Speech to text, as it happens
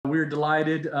we're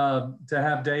delighted to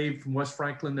have Dave from West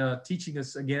Franklin teaching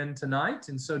us again tonight.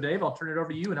 And so, Dave, I'll turn it over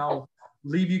to you, and I'll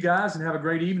leave you guys and have a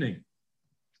great evening.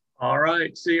 All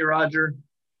right. See you, Roger.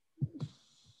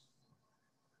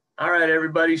 All right,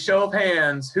 everybody. Show of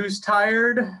hands. Who's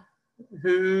tired?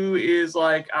 Who is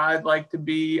like, I'd like to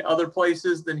be other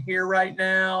places than here right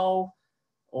now?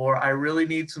 Or I really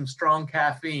need some strong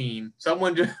caffeine.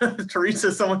 Someone just,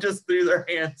 Teresa, someone just threw their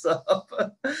hands up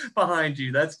behind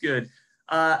you. That's good.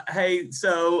 Hey,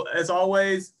 so as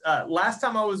always, last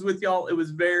time I was with y'all, it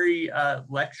was very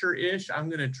lecture-ish. I'm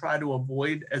going to try to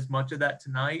avoid as much of that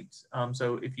tonight.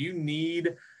 So if you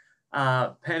need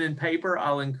pen and paper,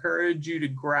 I'll encourage you to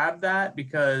grab that,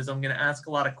 because I'm going to ask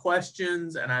a lot of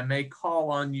questions and I may call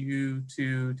on you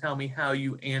to tell me how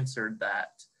you answered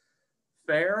that.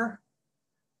 Fair?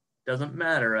 Doesn't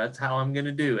matter. That's how I'm going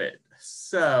to do it.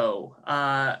 So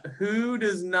who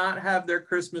does not have their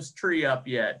Christmas tree up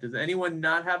yet? Does anyone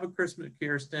not have a Christmas?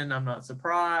 Kirsten, I'm not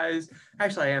surprised.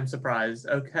 Actually, I am surprised.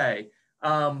 Okay.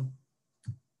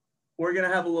 We're going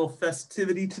to have a little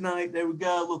festivity tonight. There we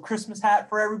go. A little Christmas hat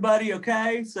for everybody.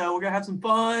 Okay. So we're going to have some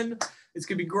fun. It's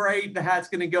going to be great. The hat's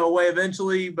going to go away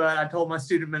eventually, but I told my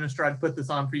student minister I'd put this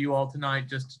on for you all tonight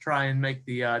just to try and make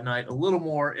the night a little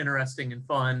more interesting and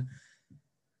fun.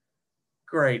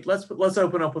 Great. Let's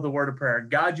open up with a word of prayer.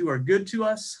 God, you are good to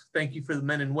us. Thank you for the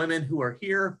men and women who are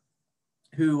here,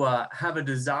 who have a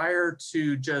desire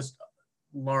to just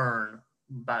learn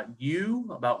about you,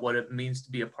 about what it means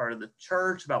to be a part of the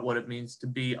church, about what it means to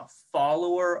be a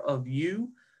follower of you.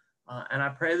 And I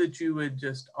pray that you would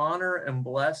just honor and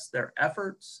bless their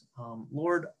efforts.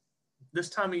 Lord, this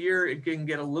time of year, it can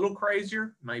get a little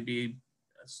crazier, maybe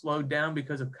slowed down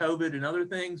because of COVID and other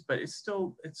things, but it's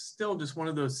still just one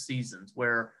of those seasons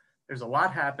where there's a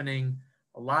lot happening,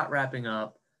 a lot wrapping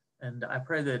up, and I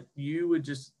pray that you would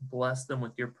just bless them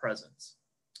with your presence.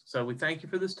 So we thank you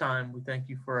for this time. We thank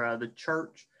you for the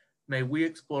church. May we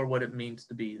explore what it means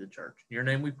to be the church. In your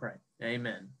name we pray.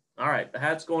 Amen. All right, the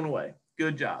hat's going away.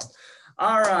 Good job.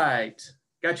 All right,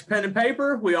 got your pen and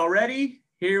paper? We all ready?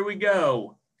 Here we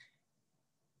go.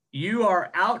 You are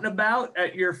out and about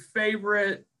at your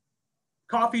favorite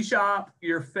coffee shop,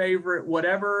 your favorite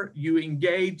whatever. You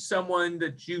engage someone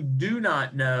that you do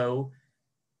not know,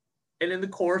 and in the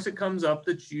course it comes up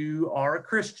that you are a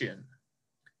Christian.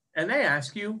 And they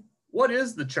ask you, what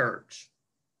is the church?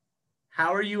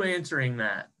 How are you answering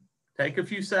that? Take a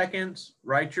few seconds,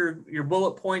 write your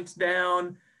bullet points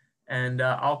down, and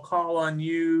I'll call on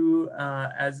you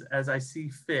as I see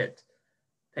fit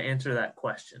to answer that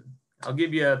question. I'll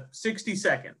give you 60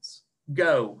 seconds.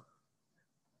 Go.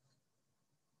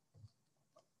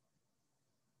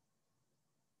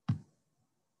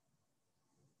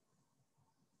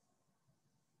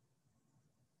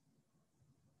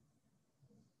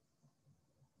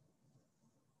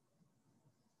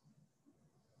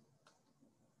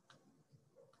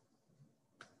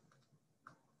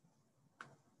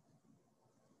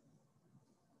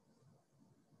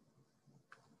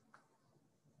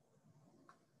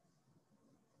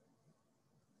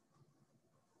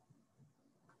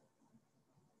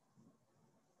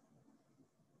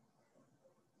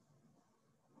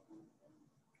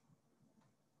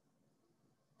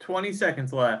 $20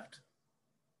 seconds left.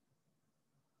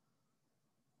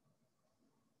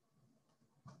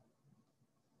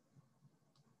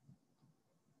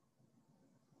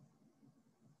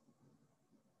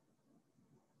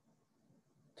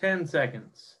 $10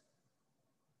 seconds.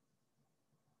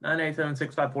 9, 8, 7,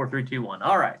 6, 5, 4, 3, 2, 1.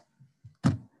 All right.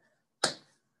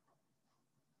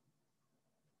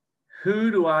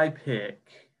 Who do I pick?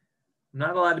 I'm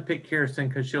not allowed to pick Kirsten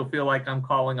because she'll feel like I'm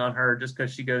calling on her just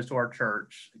because she goes to our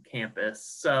church campus.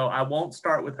 So I won't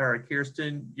start with her.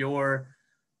 Kirsten,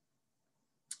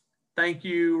 thank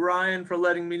you, Ryan, for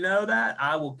letting me know that.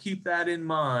 I will keep that in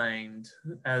mind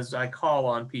as I call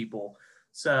on people.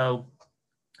 So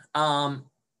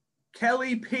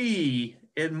Kelly P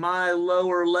in my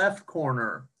lower left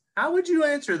corner. How would you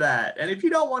answer that? And if you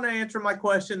don't want to answer my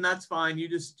question, that's fine. You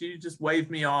just wave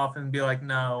me off and be like,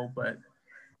 no, but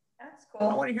that's cool.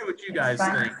 I want to hear what you guys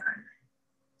think.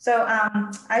 So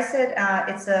I said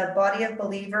it's a body of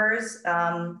believers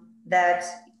that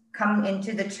come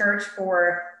into the church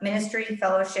for ministry,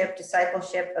 fellowship,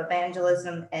 discipleship,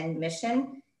 evangelism, and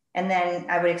mission. And then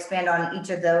I would expand on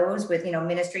each of those with,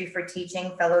 ministry for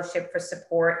teaching, fellowship for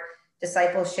support,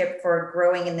 discipleship for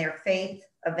growing in their faith,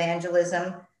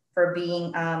 evangelism for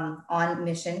being on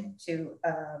mission to,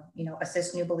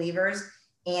 assist new believers,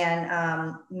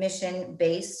 and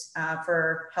mission-based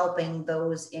for helping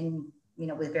those in,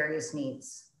 with various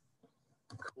needs.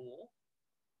 Cool.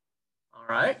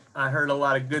 All right, I heard a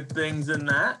lot of good things in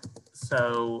that,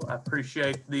 so I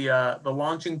appreciate the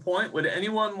launching point. Would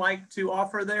anyone like to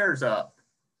offer theirs up?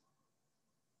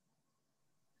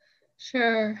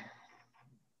 Sure.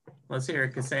 Let's hear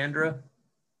it, Cassandra.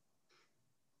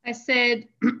 I said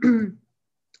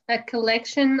a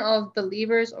collection of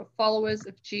believers or followers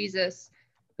of Jesus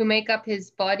who make up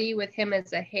his body with him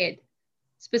as a head.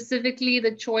 Specifically,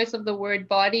 the choice of the word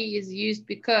body is used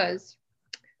because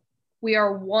we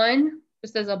are one,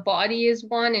 just as a body is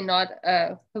one and not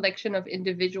a collection of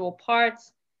individual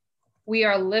parts. We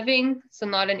are living, so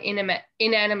not an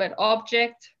inanimate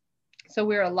object. So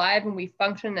we're alive and we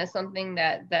function as something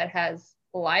that has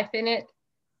life in it.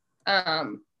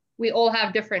 We all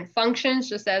have different functions,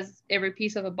 just as every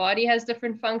piece of a body has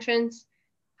different functions.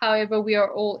 However, we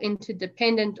are all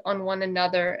interdependent on one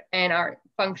another and our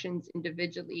functions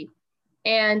individually.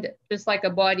 And just like a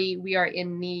body, we are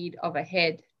in need of a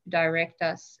head to direct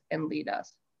us and lead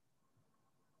us.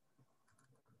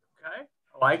 Okay,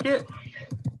 I like it.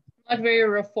 Not very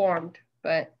reformed,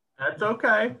 but that's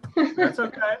okay. That's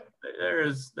okay. There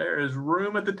is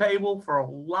room at the table for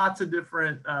lots of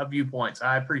different viewpoints.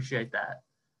 I appreciate that.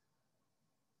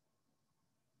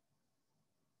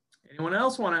 Anyone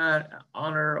else want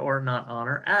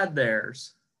to add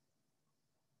theirs?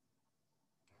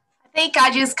 I think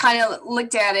I just kind of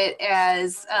looked at it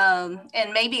as,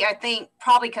 and maybe I think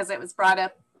probably because it was brought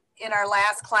up in our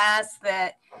last class,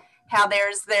 that how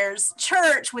there's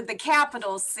church with the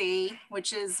capital C,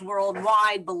 which is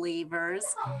worldwide believers.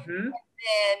 Mm-hmm.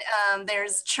 And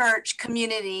there's church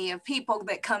community of people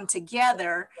that come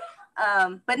together,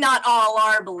 but not all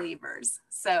are believers.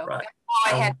 So right.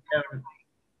 I had.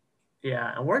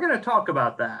 Yeah, and we're going to talk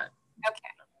about that. Okay.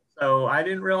 So I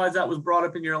didn't realize that was brought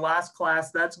up in your last class.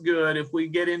 That's good. If we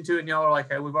get into it and y'all are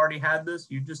like, hey, we've already had this,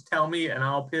 you just tell me and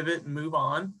I'll pivot and move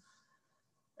on.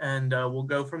 And we'll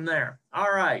go from there.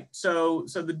 All right, so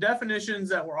the definitions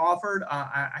that were offered,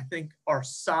 I think are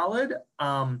solid.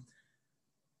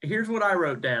 Here's what I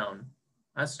wrote down.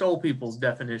 I stole people's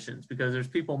definitions because there's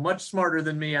people much smarter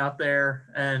than me out there,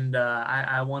 and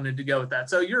I wanted to go with that.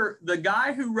 So you're the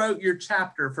guy who wrote your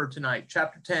chapter for tonight,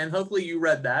 chapter 10. Hopefully you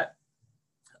read that.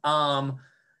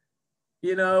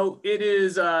 You know, it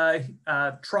is,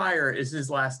 Trier is his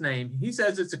last name. He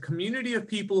says it's a community of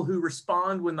people who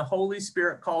respond when the Holy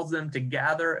Spirit calls them to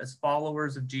gather as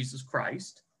followers of Jesus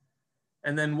Christ.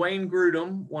 And then Wayne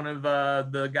Grudem, one of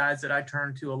the guys that I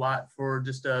turn to a lot for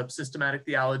just a systematic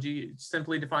theology,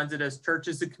 simply defines it as church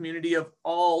is a community of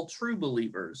all true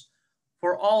believers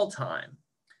for all time.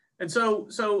 And so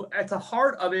at the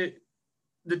heart of it,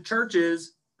 the church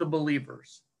is the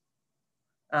believers.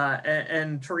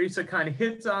 And Teresa kind of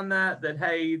hits on that,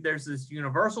 hey, there's this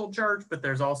universal church, but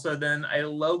there's also then a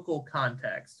local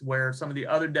context where some of the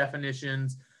other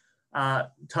definitions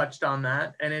touched on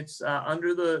that, and it's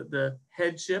under the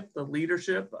headship, the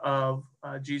leadership of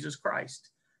Jesus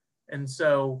Christ. And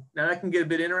so now that can get a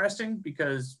bit interesting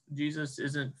because Jesus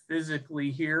isn't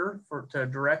physically here to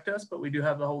direct us, but we do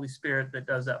have the Holy Spirit that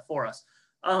does that for us.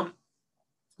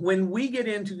 When we get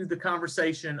into the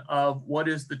conversation of what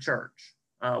is the church,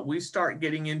 we start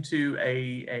getting into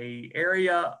a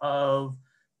area of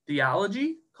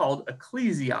theology called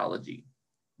ecclesiology.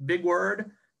 Big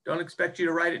word. Don't expect you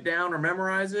to write it down or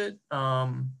memorize it. If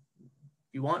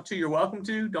you want to, you're welcome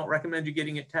to. Don't recommend you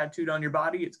getting it tattooed on your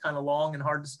body. It's kind of long and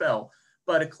hard to spell.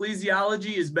 But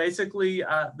ecclesiology is basically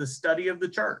the study of the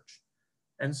church.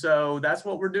 And so that's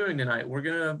what we're doing tonight. We're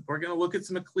gonna look at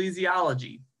some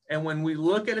ecclesiology. And when we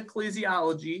look at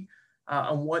ecclesiology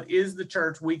and what is the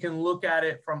church, we can look at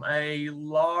it from a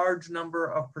large number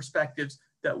of perspectives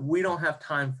that we don't have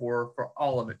time for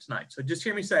all of it tonight. So just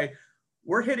hear me say,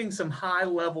 we're hitting some high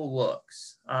level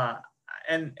looks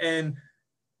and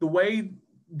the way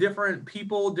different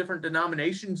people, different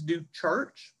denominations do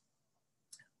church.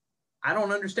 I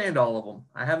don't understand all of them.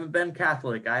 I haven't been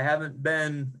Catholic. I haven't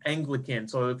been Anglican.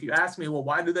 So if you ask me, well,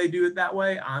 why do they do it that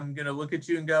way? I'm going to look at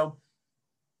you and go,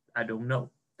 I don't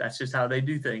know. That's just how they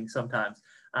do things sometimes.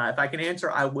 If I can answer,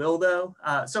 I will though.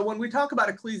 So when we talk about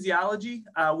ecclesiology,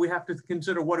 we have to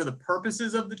consider what are the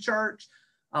purposes of the church.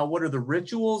 What are the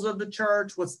rituals of the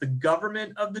church? What's the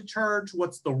government of the church?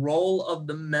 What's the role of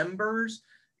the members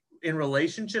in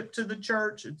relationship to the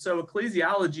church? And so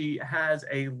ecclesiology has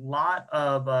a lot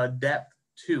of depth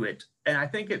to it. And I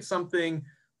think it's something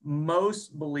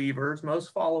most believers,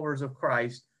 most followers of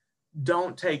Christ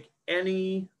don't take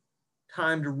any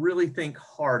time to really think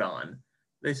hard on.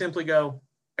 They simply go,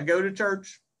 I go to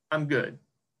church, I'm good.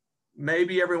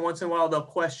 Maybe every once in a while they'll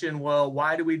question, well,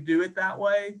 why do we do it that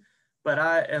way?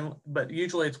 But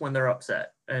usually it's when they're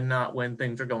upset and not when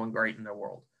things are going great in their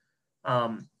world.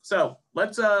 So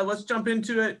let's jump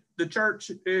into it. The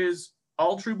church is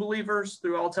all true believers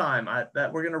through all time.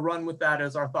 That we're going to run with that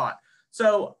as our thought.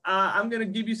 So I'm going to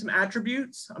give you some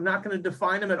attributes. I'm not going to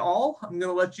define them at all. I'm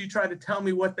going to let you try to tell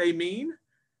me what they mean,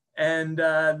 and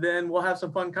then we'll have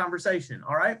some fun conversation.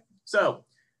 All right. So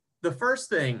the first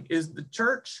thing is the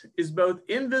church is both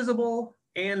invisible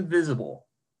and visible.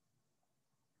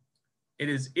 It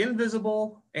is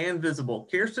invisible and visible.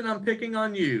 Kirsten, I'm picking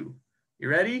on you. You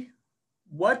ready?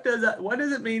 What does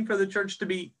it mean for the church to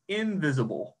be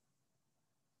invisible?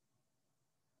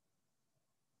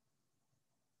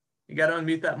 You got to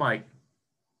unmute that mic.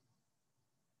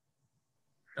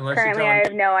 Currently, I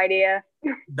have no idea.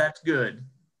 That's good.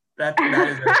 That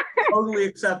is a totally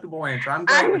acceptable answer. I'm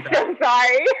glad with that. I'm so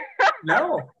sorry.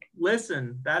 No,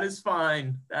 listen, that is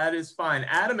fine. That is fine.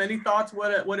 Adam, any thoughts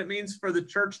what it means for the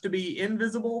church to be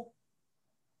invisible?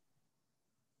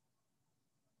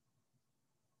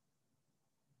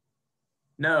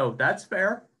 No, that's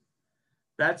fair.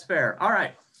 That's fair. All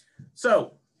right.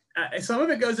 So some of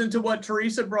it goes into what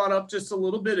Teresa brought up just a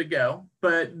little bit ago,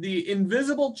 but the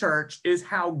invisible church is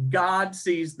how God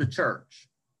sees the church.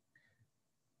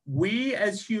 We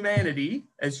as humanity,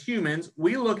 as humans,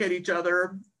 we look at each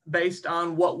other based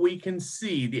on what we can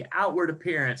see, the outward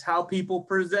appearance, how people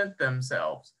present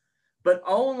themselves. But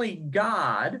only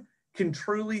God can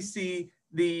truly see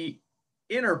the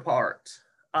inner part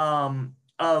of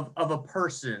a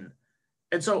person.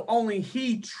 And so only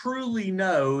he truly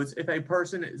knows if a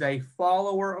person is a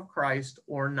follower of Christ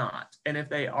or not, and if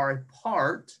they are a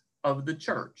part of the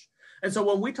church. And so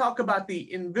when we talk about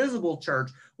the invisible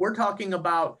church, we're talking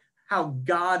about how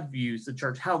God views the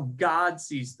church, how God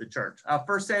sees the church.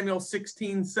 1 Samuel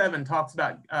 16:7 talks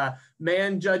about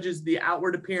man judges the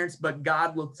outward appearance, but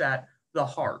God looks at the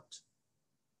heart.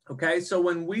 Okay, so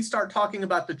when we start talking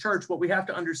about the church, what we have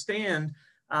to understand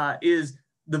is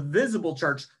the visible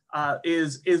church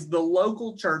is the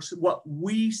local church, what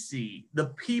we see, the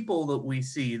people that we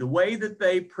see, the way that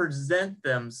they present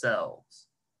themselves.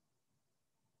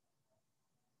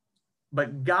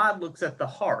 But God looks at the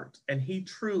heart, and he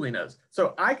truly knows.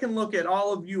 So I can look at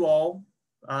all of you all.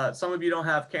 Some of you don't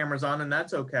have cameras on, and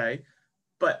that's okay.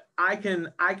 But I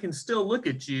can still look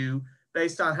at you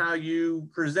based on how you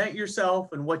present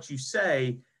yourself and what you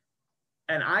say.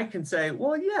 And I can say,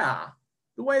 well, yeah,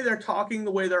 the way they're talking,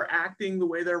 the way they're acting, the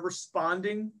way they're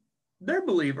responding, they're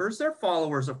believers, they're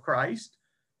followers of Christ.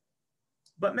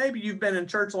 But maybe you've been in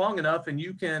church long enough and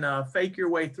you can fake your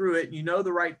way through it. And you know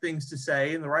the right things to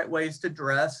say and the right ways to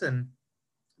dress and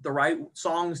the right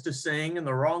songs to sing and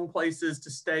the wrong places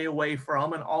to stay away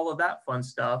from and all of that fun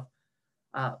stuff.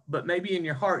 But maybe in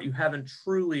your heart, you haven't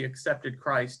truly accepted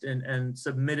Christ and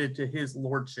submitted to his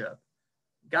lordship.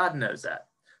 God knows that.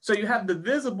 So you have the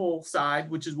visible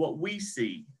side, which is what we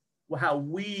see, how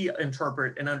we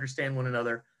interpret and understand one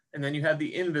another. And then you have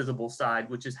the invisible side,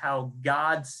 which is how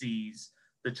God sees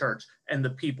the church and the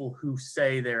people who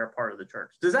say they're a part of the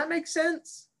church. Does that make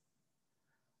sense?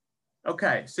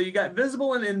 Okay, so you got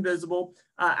visible and invisible.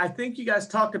 I think you guys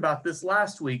talked about this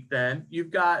last week. Then you've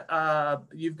got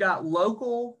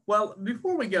local. Well,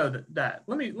 before we go to that,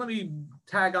 let me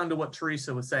tag on to what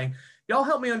Teresa was saying. Y'all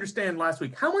help me understand last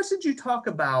week. How much did you talk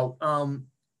about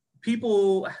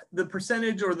people, the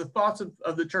percentage or the thoughts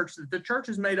of the church, that the church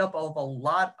is made up of a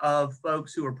lot of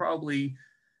folks who are probably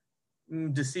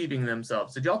deceiving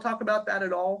themselves? Did y'all talk about that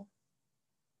at all?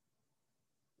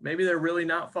 Maybe they're really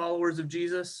not followers of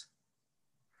Jesus.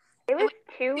 It was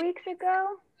 2 weeks ago.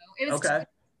 It was okay.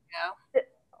 2 weeks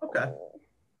ago. Okay.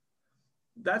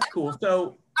 That's cool.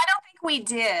 So I don't think we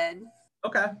did.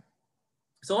 Okay.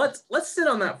 So let's sit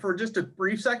on that for just a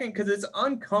brief second, because it's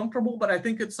uncomfortable, but I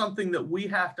think it's something that we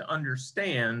have to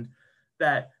understand,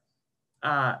 that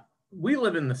we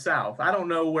live in the South. I don't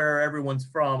know where everyone's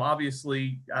from.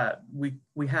 Obviously,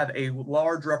 we have a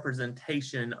large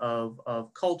representation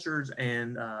of cultures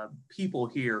and people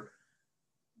here.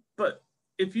 But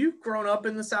if you've grown up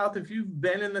in the South, if you've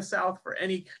been in the South for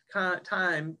any kind of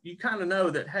time, you kind of know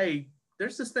that, hey,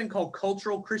 there's this thing called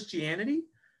cultural Christianity,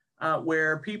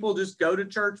 where people just go to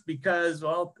church because,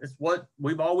 well, it's what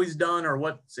we've always done or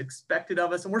what's expected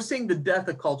of us. And we're seeing the death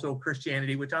of cultural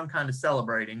Christianity, which I'm kind of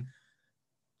celebrating.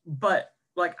 But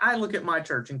like, I look at my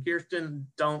church, and Kirsten,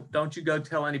 don't you go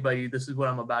tell anybody this is what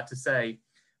I'm about to say.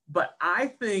 But I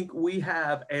think we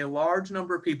have a large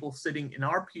number of people sitting in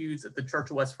our pews at the Church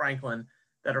of West Franklin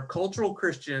that are cultural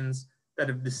Christians that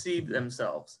have deceived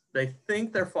themselves. They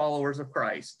think they're followers of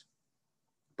Christ,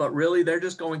 but really they're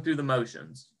just going through the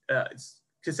motions.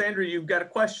 Cassandra, you've got a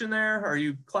question there? Are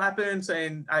you clapping,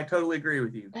 saying, I totally agree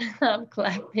with you? I'm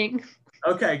clapping.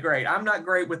 Okay, great. I'm not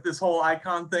great with this whole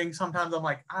icon thing. Sometimes I'm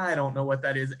like, I don't know what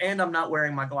that is. And I'm not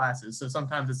wearing my glasses. So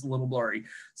sometimes it's a little blurry.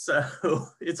 So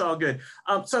it's all good.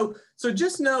 So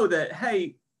just know that,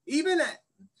 hey,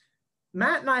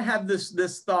 Matt and I have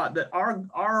this thought that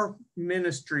our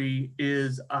ministry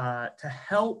is to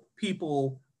help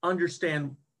people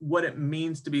understand what it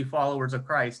means to be followers of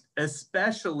Christ,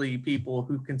 especially people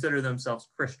who consider themselves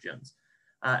Christians.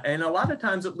 And a lot of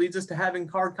times it leads us to having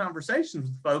hard conversations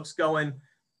with folks going,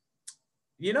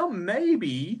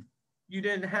 maybe you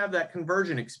didn't have that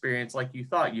conversion experience like you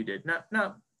thought you did.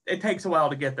 Now, it takes a while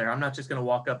to get there. I'm not just going to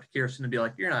walk up to Kirsten and be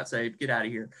like, you're not saved, get out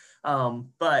of here.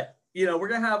 But, we're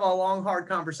going to have a long, hard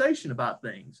conversation about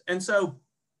things. And so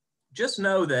just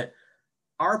know that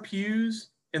our pews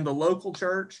in the local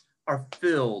church are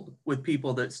filled with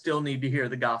people that still need to hear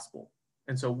the gospel.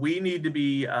 And so we need to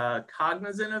be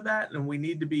cognizant of that, and we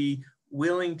need to be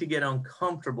willing to get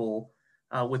uncomfortable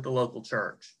with the local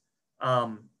church.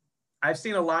 I've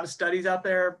seen a lot of studies out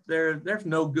there. There's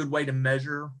no good way to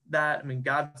measure that. I mean,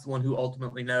 God's the one who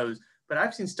ultimately knows. But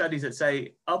I've seen studies that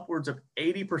say upwards of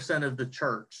 80% of the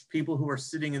church, people who are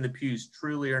sitting in the pews,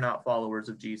 truly are not followers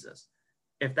of Jesus.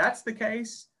 If that's the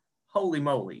case, holy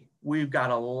moly, we've got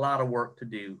a lot of work to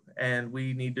do, and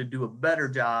we need to do a better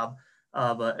job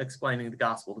of explaining the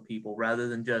gospel to people rather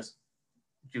than just,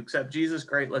 if you accept Jesus,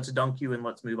 great, let's dunk you and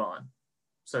let's move on.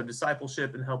 So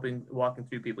discipleship and walking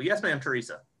through people. Yes, ma'am,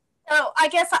 Teresa. So I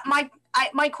guess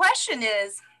my question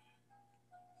is,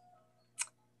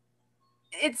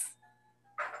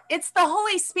 it's the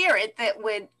Holy Spirit that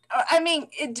would,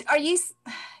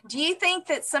 do you think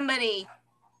that somebody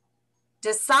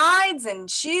decides and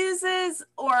chooses,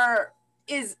 or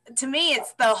to me,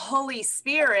 it's the Holy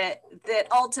Spirit that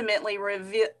ultimately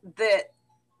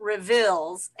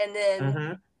reveals, and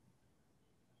then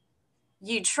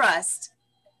you trust.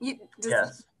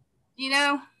 Yes.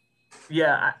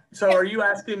 Yeah. So are you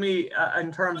asking me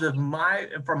in terms of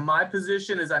from my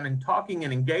position as I'm in talking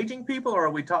and engaging people, or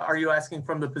are you asking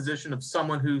from the position of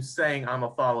someone who's saying I'm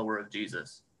a follower of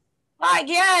Jesus? Well, I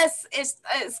guess it's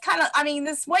kind of,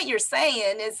 this, what you're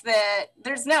saying is that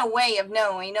there's no way of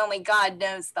knowing, only God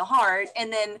knows the heart.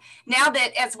 And then now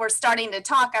that as we're starting to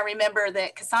talk, I remember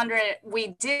that Cassandra,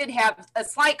 we did have a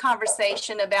slight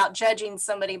conversation about judging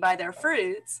somebody by their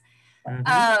fruits. And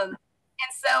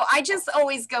so I just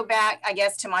always go back, I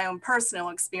guess, to my own personal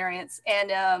experience.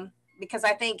 And because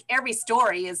I think every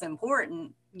story is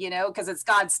important, because it's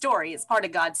God's story. It's part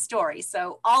of God's story.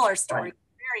 So all our stories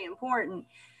are very important.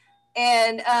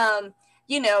 And,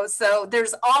 so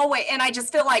there's always, and I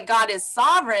just feel like God is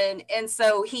sovereign. And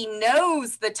so he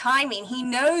knows the timing. He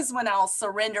knows when I'll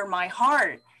surrender my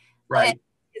heart. Right. And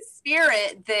his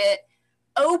spirit that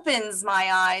opens my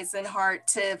eyes and heart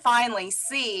to finally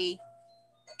see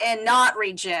and not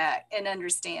reject and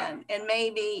understand. And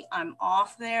maybe I'm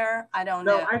off there. I don't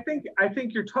know. No, I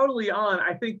think you're totally on.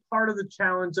 I think part of the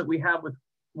challenge that we have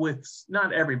with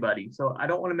not everybody, so I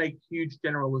don't want to make huge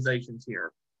generalizations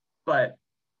here, but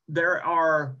there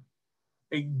are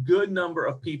a good number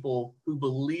of people who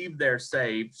believe they're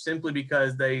saved simply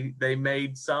because they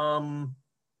made some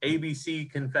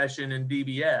ABC confession in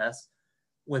DBS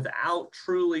without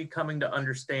truly coming to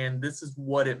understand this is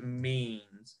what it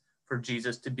means for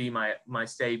Jesus to be my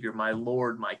Savior, my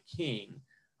Lord, my King.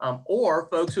 Or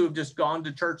folks who have just gone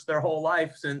to church their whole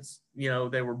life since,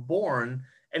 they were born,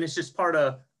 and it's just part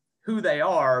of who they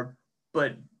are,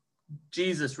 but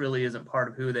Jesus really isn't part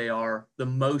of who they are. The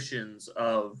motions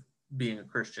of being a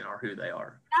Christian are who they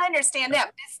are. I understand that,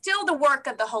 but it's still the work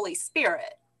of the Holy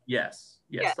Spirit. Yes.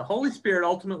 The Holy Spirit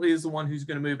ultimately is the one who's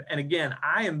going to move. And again,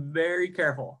 I am very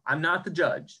careful. I'm not the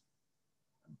judge.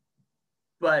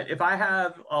 But if I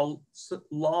have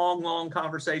long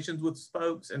conversations with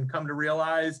folks and come to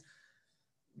realize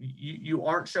you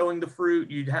aren't showing the fruit,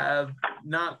 you have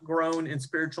not grown in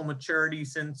spiritual maturity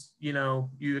since,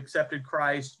 you accepted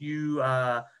Christ, you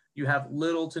have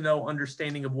little to no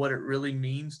understanding of what it really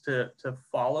means to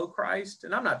follow Christ.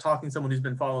 And I'm not talking someone who's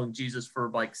been following Jesus for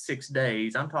like 6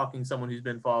 days. I'm talking someone who's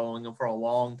been following him for a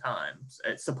long time,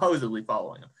 supposedly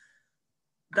following him.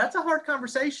 That's a hard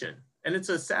conversation. And it's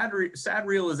a sad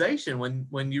realization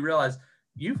when you realize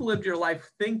you've lived your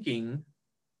life thinking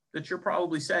that you're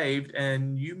probably saved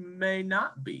and you may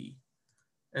not be.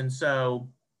 And so,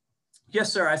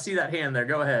 yes, sir, I see that hand there.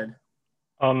 Go ahead.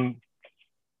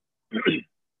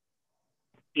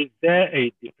 Is there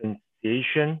a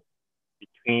differentiation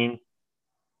between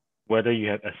whether you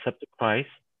have accepted Christ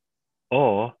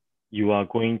or you are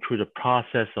going through the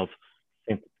process of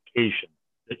sanctification,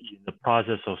 in the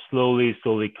process of slowly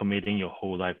committing your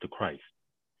whole life to Christ?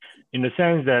 In the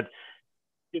sense that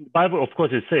in the Bible, of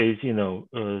course, it says,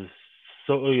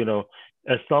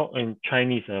 as long in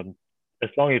Chinese, as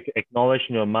long as you acknowledge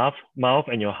in your mouth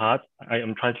and your heart, I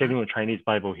am translating the Chinese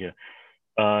Bible here,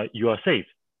 you are saved.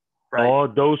 Right. All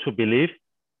those who believe,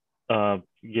 John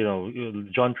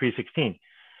 3:16.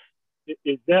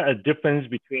 Is there a difference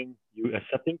between you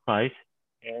accepting Christ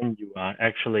and you are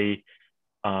actually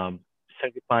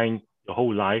sanctifying your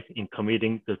whole life in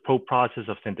committing the whole process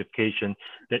of sanctification,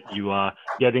 that you are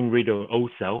getting rid of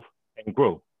old self and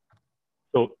grow?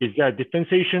 So is there a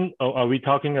differentiation, or are we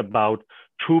talking about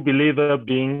true believer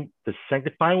being the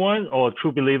sanctified one, or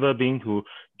true believer being who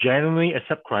genuinely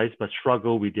accept Christ but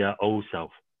struggle with their old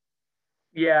self?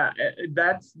 Yeah,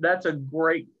 that's a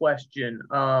great question.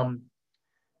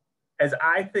 As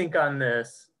I think on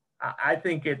this, I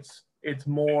think it's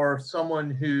more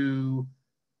someone who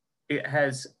it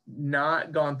has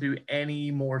not gone through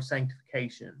any more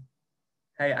sanctification.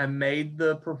 Hey, I made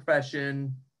the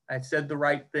profession. I said the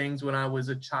right things when I was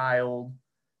a child,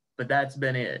 but that's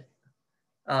been it.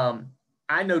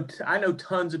 I know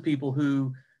tons of people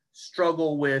who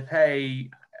struggle with, hey,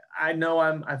 I know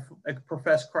I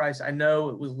profess Christ. I know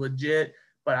it was legit,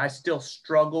 but I still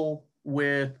struggle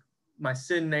with my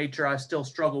sin nature. I still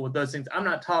struggle with those things. I'm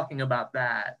not talking about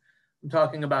that. I'm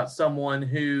talking about someone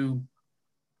who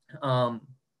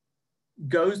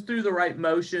goes through the right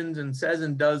motions and says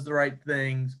and does the right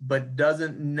things, but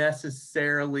doesn't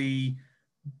necessarily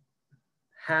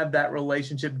have that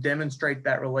relationship, demonstrate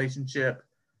that relationship.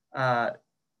 What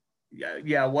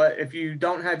if you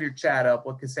don't have your chat up,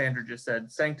 what Cassandra just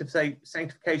said,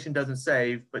 sanctification doesn't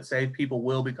save, but saved people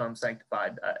will become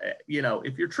sanctified.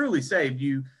 If you're truly saved,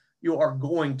 you are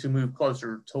going to move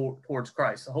closer towards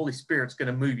Christ. The Holy Spirit's going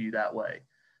to move you that way.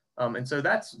 And so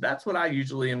that's what I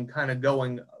usually am kind of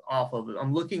going off of.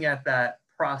 I'm looking at that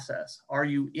process. Are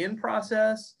you in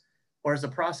process, or has the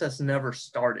process never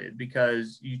started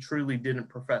because you truly didn't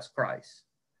profess Christ?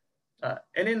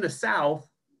 And in the South,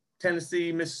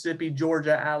 Tennessee, Mississippi,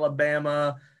 Georgia,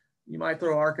 Alabama, you might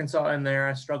throw Arkansas in there.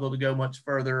 I struggle to go much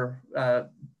further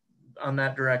on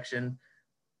that direction.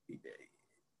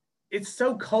 It's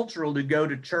so cultural to go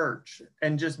to church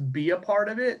and just be a part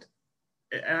of it.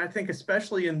 And I think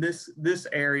especially in this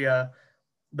area,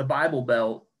 the Bible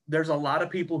Belt, there's a lot of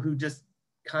people who just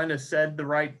kind of said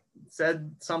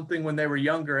something when they were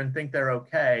younger and think they're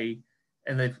okay,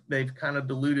 and they've kind of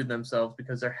deluded themselves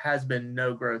because there has been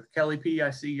no growth. Kelly P,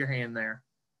 I see your hand there.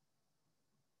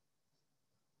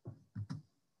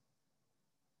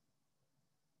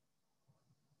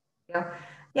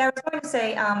 Yeah, I was going to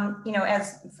say,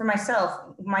 as for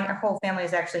myself, my whole family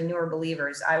is actually newer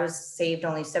believers. I was saved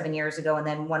only 7 years ago, and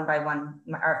then one by one,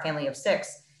 our family of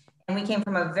 6. And we came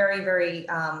from a very, very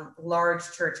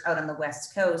large church out on the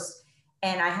West Coast.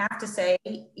 And I have to say,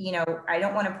 I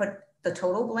don't want to put the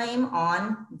total blame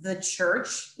on the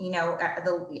church,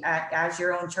 as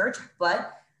your own church,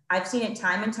 but I've seen it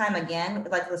time and time again,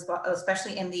 like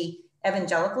especially in the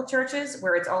evangelical churches,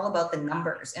 where it's all about the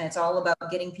numbers and it's all about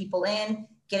getting people in,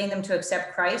 getting them to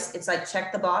accept Christ. It's like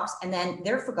check the box, and then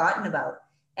they're forgotten about.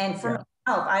 And for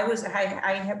myself, I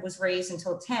was raised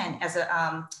until 10 as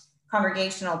a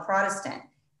congregational Protestant,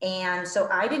 and so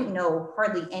I didn't know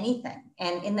hardly anything.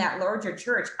 And in that larger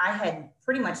church, I had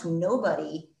pretty much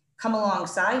nobody come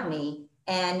alongside me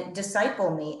and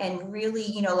disciple me and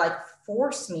really,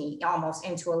 force me almost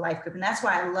into a life group. And that's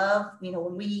why I love,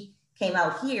 when we came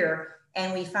out here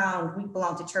and we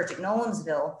belong to church at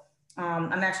Nolensville.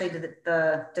 I'm actually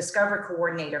the Discover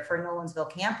coordinator for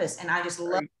Nolensville campus, and I just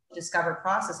love the Discover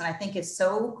process. And I think it's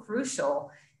so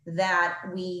crucial that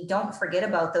we don't forget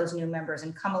about those new members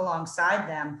and come alongside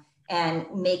them and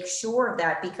make sure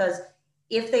that, because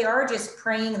if they are just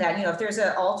praying that, if there's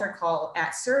an altar call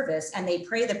at service and they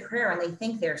pray the prayer and they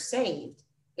think they're saved,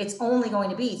 it's only going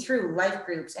to be through life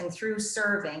groups and through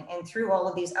serving and through all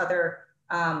of these other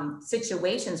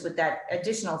situations with that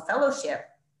additional fellowship,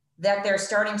 that they're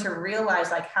starting to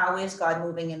realize, like, how is God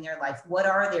moving in their life? What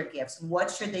are their gifts? What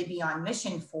should they be on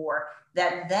mission for?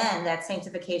 That then that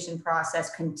sanctification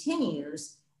process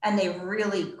continues and they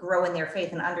really grow in their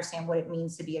faith and understand what it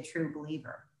means to be a true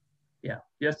believer. Yeah.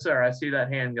 Yes, sir. I see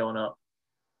that hand going up.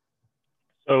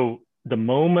 So the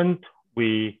moment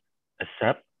we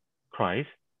accept Christ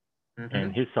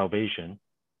and his salvation,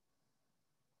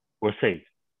 we're saved.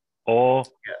 Or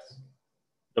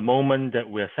the moment that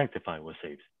we are sanctified, we're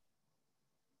saved.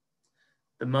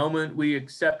 The moment we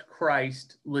accept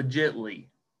Christ legitly,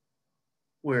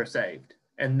 we're saved.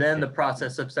 And then the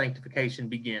process of sanctification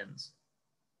begins.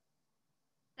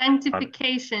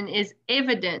 Sanctification is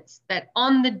evidence that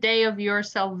on the day of your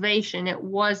salvation, it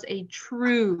was a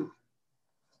true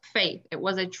faith. It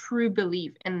was a true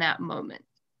belief in that moment.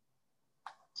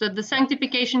 So the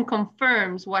sanctification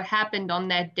confirms what happened on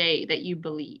that day that you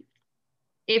believe.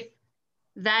 If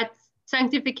that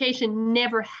sanctification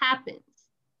never happens,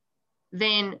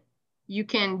 then you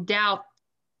can doubt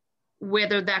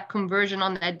whether that conversion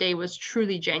on that day was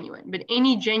truly genuine. But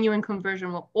any genuine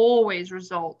conversion will always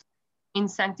result in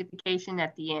sanctification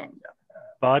at the end.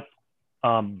 But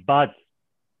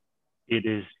it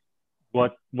is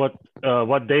what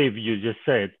Dave you just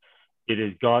said. It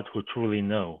is God who truly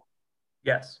knows.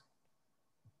 Yes.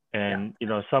 And you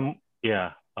know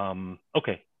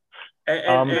okay.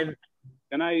 And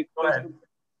can I go ahead.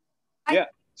 Yeah.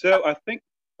 So I think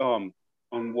on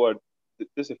what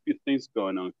there's a few things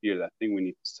going on here that I think we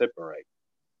need to separate.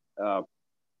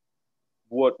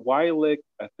 What Wiley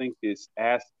I think is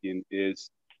asking is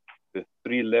the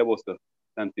 3 levels of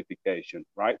sanctification,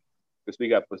 right? Because we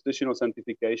got positional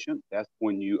sanctification. That's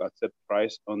when you accept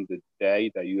Christ on the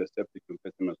day that you accept to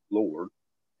confess him as Lord.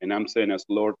 And I'm saying as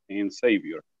Lord and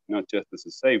Savior, not just as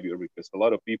a Savior, because a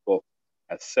lot of people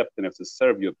accept him as a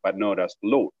Savior, but not as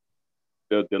Lord.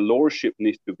 The Lordship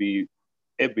needs to be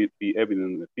evident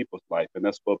in the people's life, and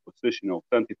that's called positional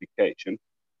sanctification.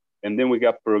 And then we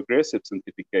got progressive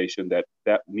sanctification.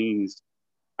 That means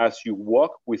as you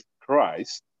walk with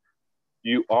Christ,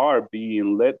 you are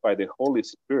being led by the Holy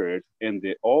Spirit, and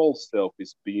the old self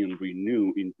is being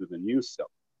renewed into the new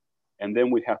self. And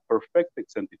then we have perfected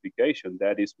sanctification.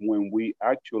 That is when we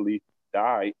actually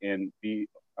die and be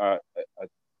at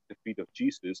the feet of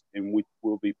Jesus, and which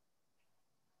will be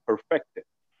perfected,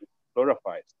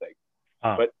 glorified state.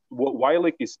 But what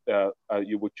Wiley is,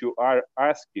 what you are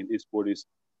asking is what is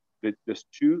there's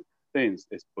 2 things.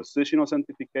 It's positional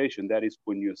sanctification. That is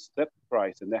when you accept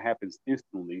Christ, and that happens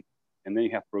instantly. And then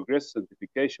you have progressive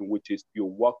sanctification, which is you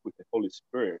walk with the Holy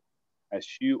Spirit as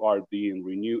you are being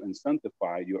renewed and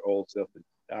sanctified. Your old self will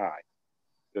die.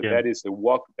 So that is a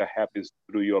walk that happens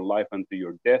through your life until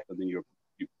your death, and then you're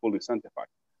fully sanctified.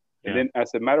 And then,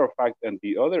 as a matter of fact, and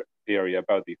the other area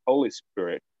about the Holy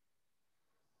Spirit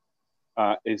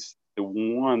is the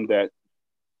one that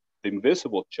the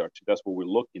invisible church, that's what we're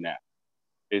looking at,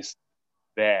 is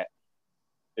that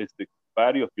it's the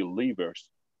body of believers,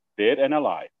 dead and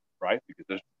alive, right? Because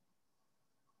there's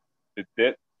the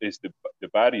dead is the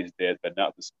body is dead, but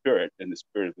not the spirit, and the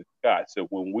spirit is God. So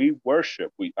when we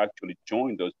worship, we actually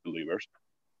join those believers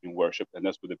in worship, and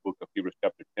that's what the book of Hebrews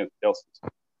chapter 10 tells us.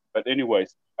 But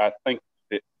anyways, I think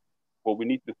that what we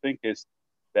need to think is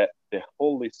that the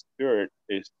Holy Spirit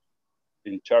is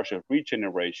in charge of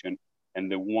regeneration,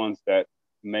 and the ones that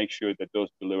make sure that those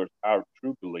believers are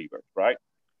true believers, right?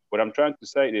 What I'm trying to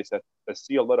say is that I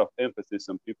see a lot of emphasis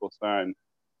on people saying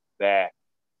that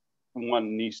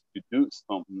one needs to do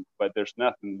something, but there's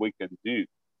nothing we can do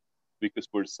because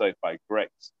we're saved by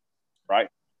grace, right?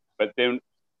 But then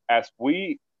as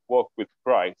we walk with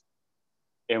Christ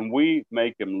and we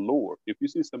make him Lord, if you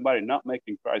see somebody not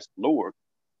making Christ Lord,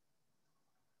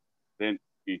 then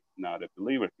he's not a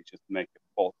believer. He's just making a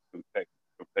false confession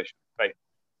of faith.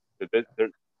 So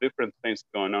there's different things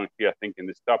going on here. I think in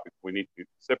this topic, we need to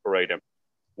separate them.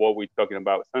 What we're talking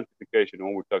about sanctification, and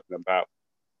what we're talking about,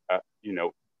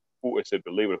 who is a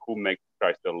believer, who makes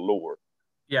Christ the Lord.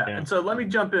 Yeah. And so let me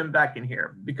jump back in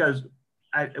here, because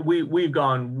we've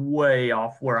gone way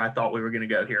off where I thought we were going to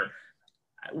go here.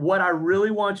 What I really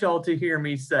want y'all to hear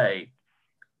me say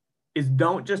is,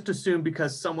 don't just assume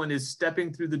because someone is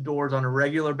stepping through the doors on a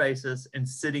regular basis and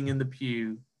sitting in the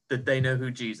pew that they know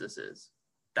who Jesus is.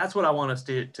 That's what I want us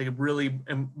to really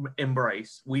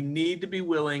embrace. We need to be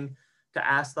willing to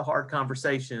ask the hard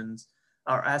conversations,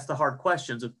 or ask the hard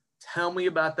questions of, tell me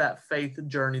about that faith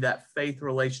journey, that faith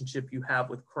relationship you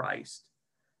have with Christ.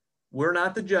 We're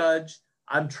not the judge.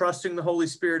 I'm trusting the Holy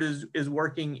Spirit is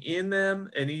working in them,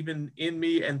 and even in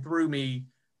me and through me,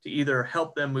 to either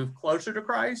help them move closer to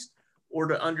Christ, or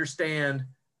to understand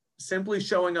simply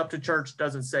showing up to church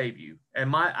doesn't save you.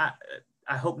 And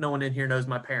I hope no one in here knows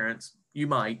my parents. You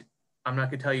might. I'm not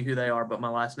going to tell you who they are, but my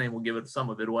last name will give it some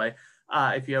of it away.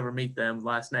 If you ever meet them,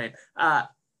 last name.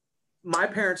 My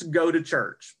parents go to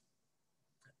church.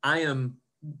 I am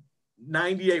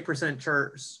 98%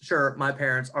 sure my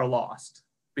parents are lost,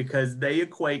 because they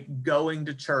equate going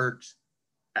to church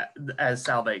as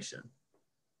salvation.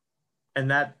 And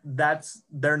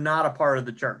they're not a part of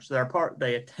the church.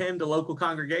 They attend a local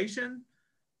congregation,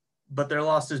 but they're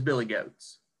lost as billy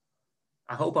goats.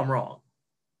 I hope I'm wrong.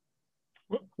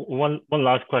 One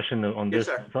last question on this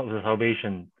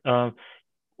salvation. I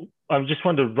just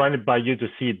want to run it by you to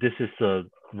see if this is the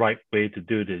right way to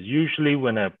do this. Usually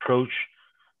when I approach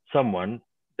someone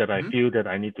that I feel that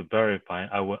I need to verify,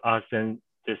 I will ask them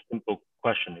this simple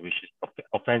question, which is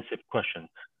offensive question.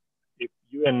 If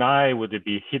you and I were to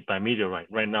be hit by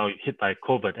meteorite right now, hit by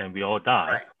COVID, and we all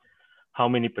die, Right. how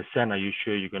many percent are you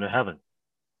sure you're going to heaven?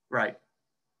 Right.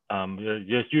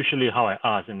 Just usually how I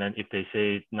ask, and then if they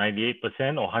say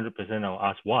 98% or 100%, I'll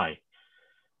ask why.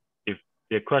 If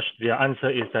their answer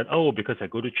is that, oh, because I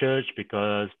go to church,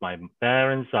 because my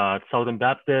parents are Southern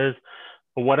Baptist,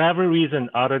 for whatever reason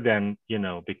other than,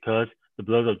 because the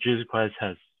blood of Jesus Christ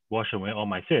has washed away all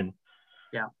my sin,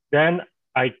 yeah, then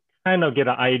I kind of get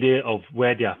an idea of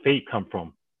where their faith come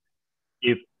from.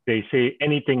 If they say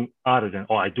anything other than,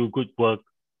 oh, I do good work,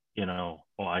 or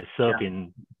I serve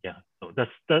in, So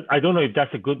that. I don't know if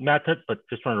that's a good method, but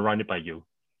just trying to run it by you.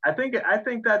 I think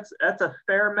that's a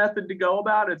fair method to go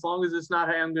about, as long as it's not,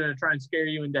 hey, I'm going to try and scare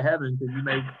you into heaven because you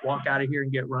may walk out of here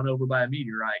and get run over by a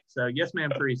meteorite. So yes,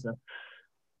 ma'am, Teresa.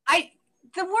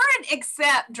 The word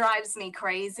accept drives me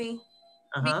crazy.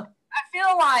 Uh-huh. I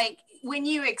feel like when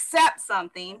you accept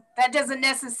something, that doesn't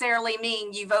necessarily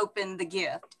mean you've opened the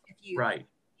gift. Right.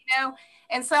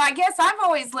 And so I guess I've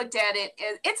always looked at it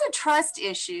as it's a trust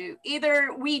issue.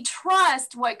 Either we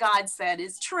trust what God said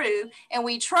is true, and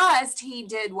we trust he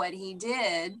did what he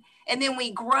did, and then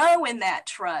we grow in that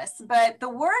trust. But the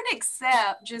word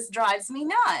accept just drives me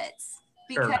nuts,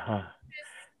 because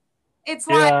it's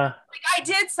like I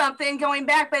did something going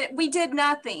back, but we did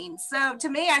nothing. So to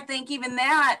me, I think even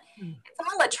that, it's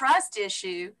all a trust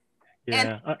issue.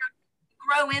 Yeah. And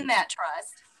grow in that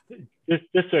trust.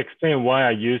 Just to explain why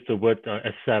I use the word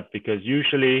accept, because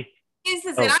usually I'm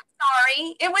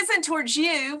sorry, it wasn't towards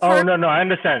you. Oh, no, I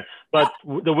understand. But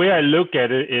the way I look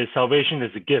at it is salvation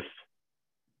is a gift.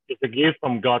 It's a gift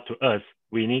from God to us.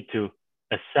 We need to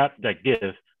accept that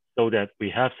gift so that we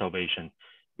have salvation.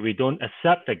 If we don't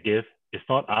accept the gift, it's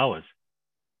not ours.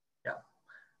 Yeah.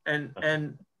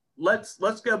 And let's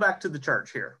go back to the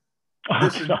church here.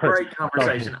 This is a great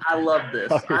conversation. I love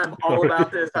this. I'm all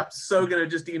about this. I'm so going to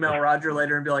just email Roger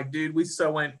later and be like, dude, we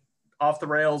so went off the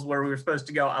rails where we were supposed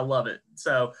to go. I love it.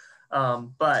 So,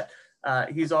 but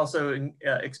he's also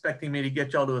expecting me to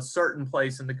get y'all to a certain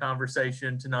place in the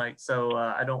conversation tonight. So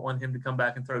I don't want him to come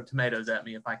back and throw tomatoes at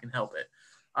me if I can help it.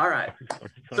 All right.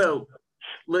 So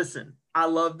listen, I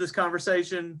love this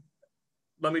conversation.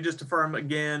 Let me just affirm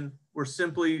again,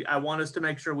 I want us to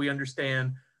make sure we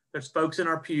understand there's folks in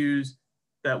our pews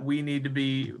that we need to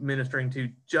be ministering to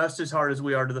just as hard as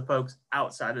we are to the folks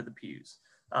outside of the pews,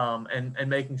 and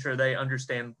making sure they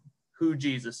understand who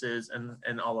Jesus is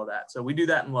and all of that. So we do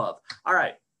that in love. All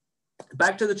right,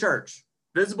 back to the church.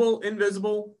 Visible,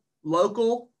 invisible,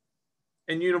 local,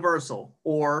 and universal,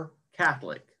 or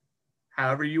Catholic.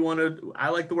 However you want to, I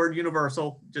like the word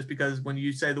universal just because when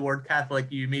you say the word Catholic,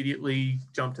 you immediately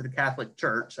jump to the Catholic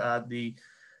Church,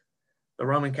 the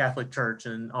Roman Catholic Church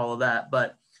and all of that.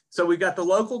 But so we got the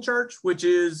local church, which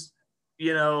is,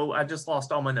 I just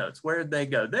lost all my notes. Where did they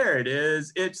go? There it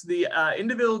is. It's the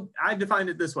individual. I defined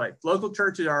it this way. Local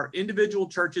churches are individual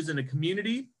churches in a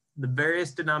community, the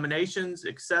various denominations,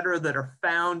 etc., that are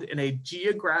found in a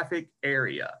geographic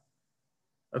area.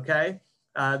 Okay.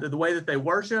 The way that they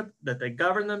worship, that they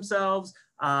govern themselves,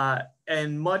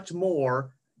 and much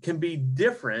more can be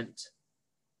different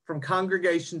from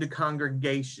congregation to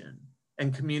congregation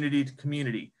and community to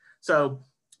community. So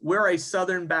we're a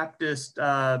Southern Baptist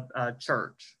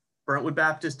church. Brentwood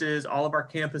Baptist is, all of our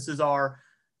campuses are.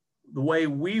 The way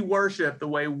we worship, the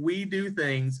way we do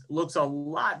things looks a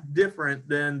lot different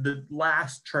than the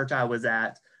last church I was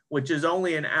at, which is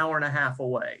only an hour and a half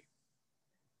away.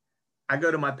 I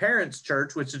go to my parents'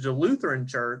 church, which is a Lutheran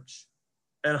church,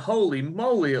 and holy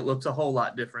moly, it looks a whole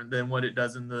lot different than what it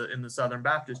does in the Southern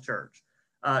Baptist church.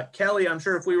 Kelly, I'm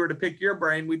sure if we were to pick your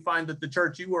brain, we'd find that the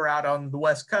church you were out on the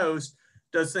West Coast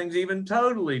does things even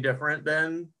totally different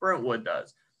than Brentwood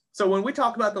does. So when we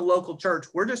talk about the local church,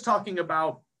 we're just talking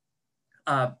about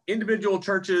individual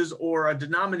churches or a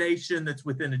denomination that's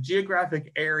within a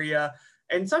geographic area.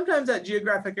 And sometimes that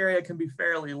geographic area can be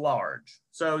fairly large.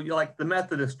 So you're like the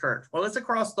Methodist Church. Well, it's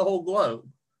across the whole globe.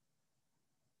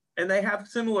 And they have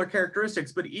similar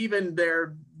characteristics, but even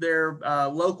their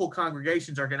local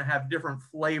congregations are going to have different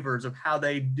flavors of how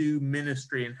they do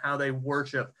ministry and how they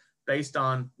worship based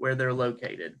on where they're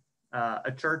located. A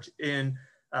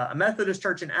Methodist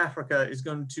church in Africa is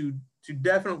going to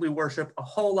definitely worship a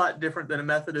whole lot different than a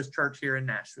Methodist church here in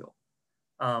Nashville.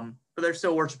 But they're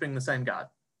still worshiping the same God.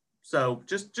 So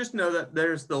just know that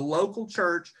there's the local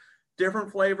church,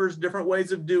 different flavors, different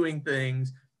ways of doing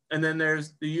things. And then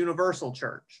there's the universal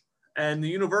church. And the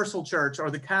universal church,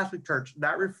 or the Catholic Church,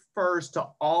 that refers to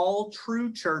all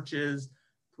true churches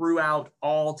throughout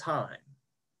all time.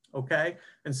 Okay,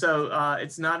 and so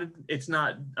it's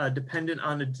not dependent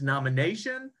on a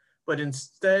denomination, but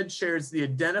instead shares the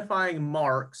identifying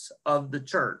marks of the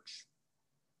church,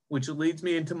 which leads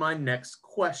me into my next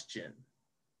question.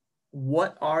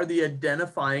 What are the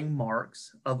identifying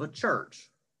marks of a church?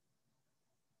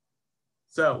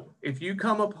 So if you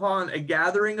come upon a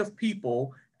gathering of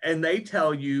people and they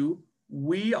tell you,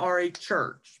 we are a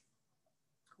church,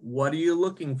 what are you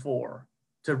looking for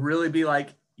to really be like,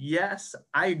 yes,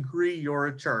 I agree, you're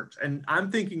a church? And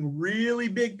I'm thinking really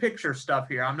big picture stuff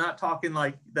here. I'm not talking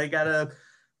like they got to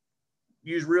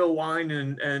use real wine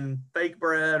and fake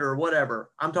bread or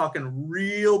whatever. I'm talking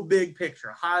real big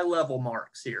picture, high level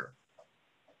marks here.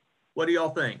 What do y'all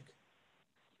think?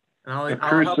 And A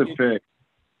crucifix.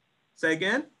 Say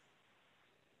again?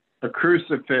 A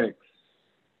crucifix.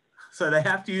 So they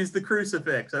have to use the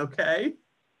crucifix, okay?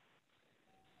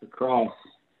 The cross.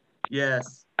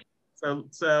 Yes.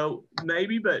 So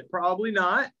maybe, but probably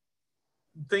not.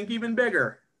 Think even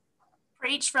bigger.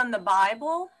 Preach from the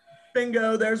Bible.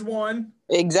 Bingo, there's one.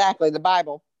 Exactly, the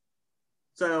Bible.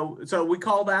 So we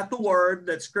call that the word,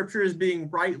 that scripture is being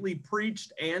rightly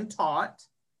preached and taught.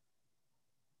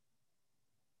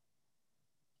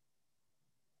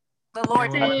 The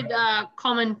Lord did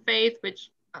common faith,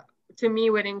 which to me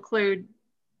would include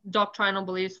doctrinal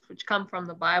beliefs which come from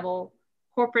the Bible,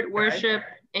 corporate worship,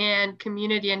 and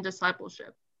community and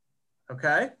discipleship.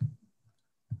 Okay.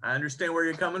 I understand where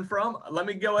you're coming from. Let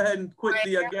me go ahead and quit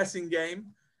the guessing game.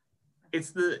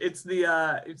 It's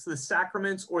the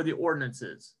sacraments or the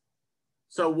ordinances.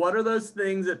 So what are those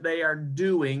things that they are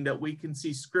doing that we can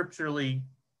see scripturally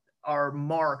are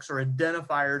marks or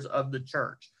identifiers of the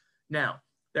church? Now,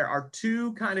 there are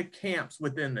two kind of camps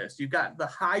within this. You've got the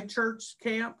high church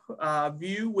camp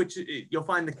view, which you'll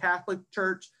find the Catholic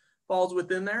Church falls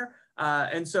within there.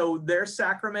 And so their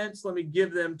sacraments, let me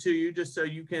give them to you just so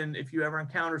you can, if you ever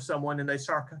encounter someone and they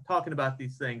start talking about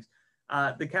these things.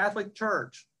 The Catholic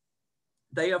Church,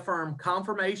 they affirm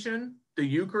confirmation, the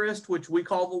Eucharist, which we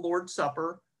call the Lord's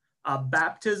Supper,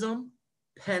 baptism,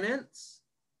 penance,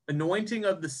 anointing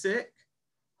of the sick,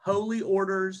 holy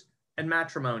orders, and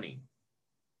matrimony.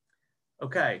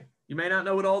 Okay, you may not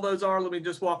know what all those are. Let me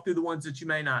just walk through the ones that you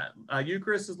may not.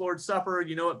 Eucharist is Lord's Supper.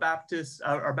 You know what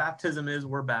baptism is.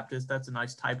 We're Baptist. That's a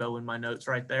nice typo in my notes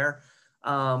right there.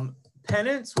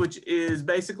 Penance, which is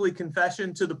basically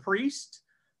confession to the priest.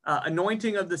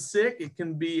 Anointing of the sick. It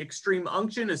can be extreme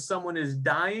unction as someone is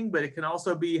dying, but it can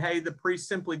also be, hey, the priest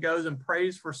simply goes and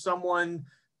prays for someone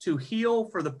to heal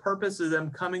for the purpose of them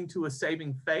coming to a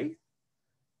saving faith.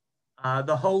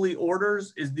 The holy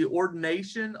orders is the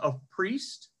ordination of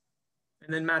priest,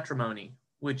 and then matrimony,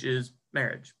 which is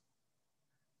marriage.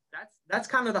 That's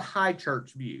kind of the high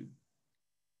church view.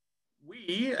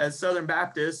 We, as Southern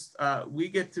Baptists, we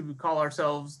get to call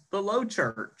ourselves the low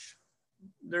church.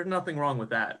 There's nothing wrong with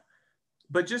that.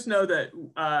 But just know that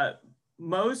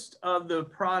most of the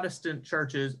Protestant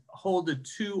churches hold to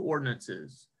two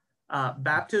ordinances,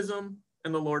 baptism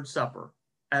and the Lord's Supper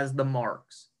as the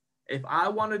marks. If I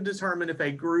want to determine if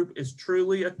a group is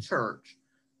truly a church,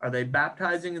 are they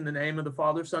baptizing in the name of the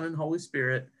Father, Son, and Holy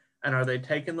Spirit? And are they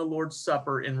taking the Lord's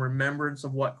Supper in remembrance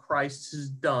of what Christ has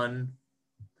done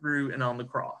through and on the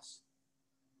cross?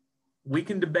 We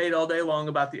can debate all day long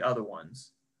about the other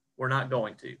ones. We're not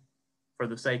going to, for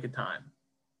the sake of time.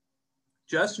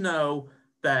 Just know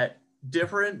that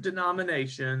different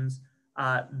denominations,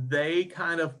 they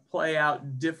kind of play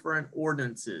out different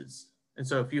ordinances. And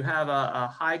so if you have a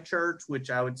high church, which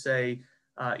I would say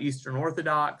Eastern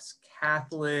Orthodox,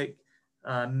 Catholic,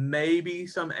 maybe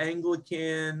some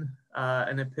Anglican,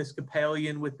 an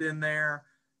Episcopalian within there,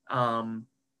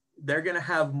 they're going to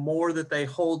have more that they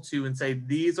hold to and say,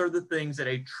 these are the things that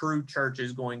a true church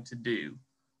is going to do.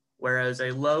 Whereas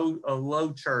a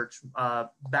low church,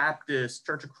 Baptist,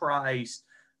 Church of Christ,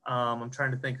 I'm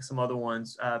trying to think of some other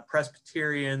ones,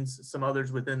 Presbyterians, some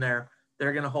others within there,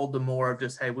 they're going to hold to more of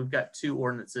just, hey, we've got two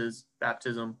ordinances,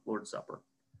 baptism, Lord's Supper.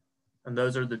 And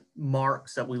those are the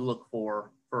marks that we look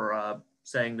for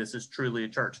saying this is truly a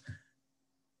church.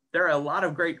 There are a lot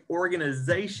of great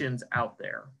organizations out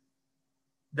there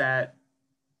that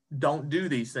don't do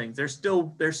these things. They're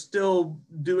still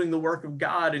doing the work of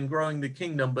God and growing the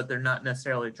kingdom, but they're not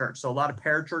necessarily a church. So a lot of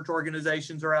parachurch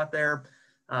organizations are out there.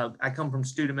 I come from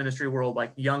student ministry world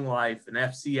like Young Life and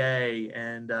FCA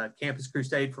and Campus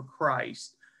Crusade for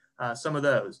Christ. Some of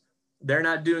those, they're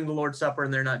not doing the Lord's Supper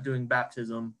and they're not doing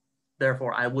baptism.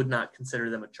 Therefore, I would not consider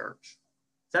them a church.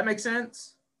 Does that make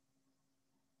sense?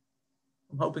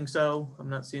 I'm hoping so. I'm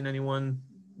not seeing anyone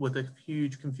with a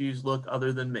huge confused look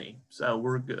other than me. So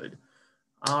we're good.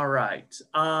 All right.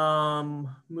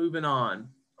 Moving on.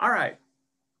 All right. I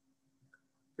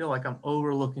feel like I'm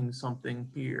overlooking something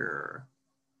here.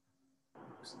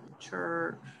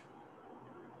 Church.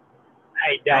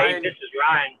 Hey, Dave, Ryan. this is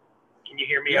Ryan. Can you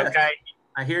hear me Yes. okay?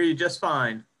 I hear you just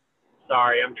fine.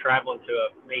 Sorry, I'm traveling to a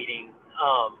meeting.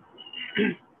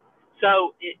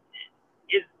 So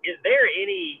is there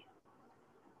any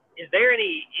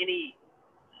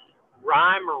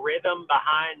rhyme or rhythm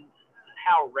behind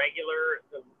how regular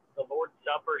the Lord's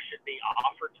Supper should be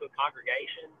offered to a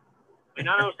congregation? I mean,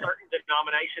 I know certain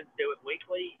denominations do it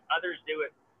weekly, others do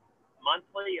it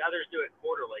monthly, others do it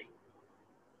quarterly.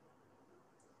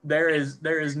 There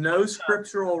is no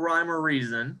scriptural rhyme or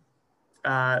reason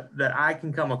that I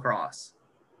can come across.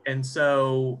 And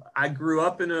so I grew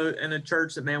up in a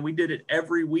church that, man, we did it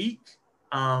every week.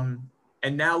 And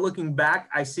now looking back,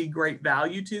 I see great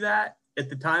value to that. At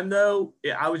the time, though,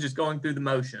 I was just going through the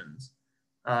motions.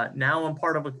 Now I'm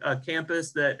part of a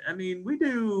campus that, I mean, we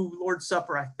do Lord's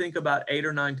Supper, I think, about 8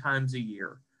 or 9 times a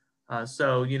year.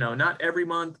 So, you know, not every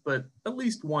month, but at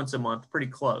least once a month, pretty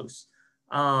close.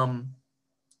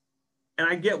 And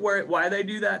I get why they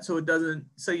do that. So it doesn't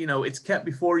say, you know, it's kept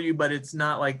before you, but it's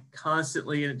not like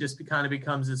constantly, and it just kind of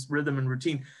becomes this rhythm and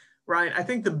routine. Ryan, I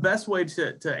think the best way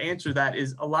to answer that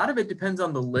is a lot of it depends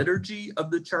on the liturgy of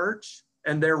the church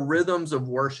and their rhythms of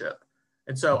worship.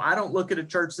 And so I don't look at a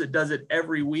church that does it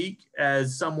every week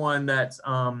as someone that's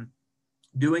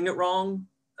doing it wrong.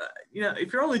 You know,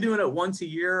 if you're only doing it once a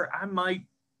year, I might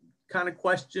kind of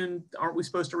question, aren't we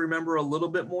supposed to remember a little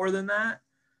bit more than that?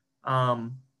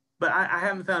 But I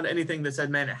haven't found anything that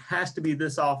said, man, it has to be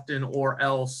this often or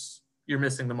else you're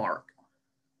missing the mark.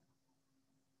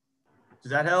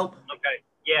 Does that help? Okay.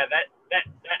 Yeah, that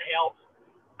helps.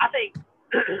 I think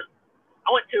I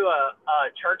went to a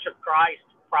Church of Christ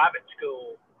private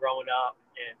school growing up,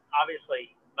 and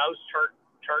obviously most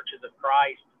churches of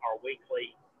Christ are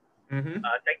weekly. Mm-hmm.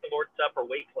 Take the Lord's Supper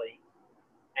weekly.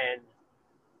 And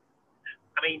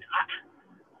I mean,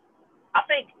 I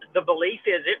think the belief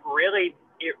is it really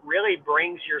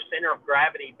brings your center of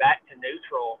gravity back to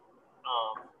neutral.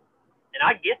 And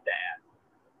I get that.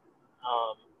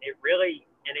 It really,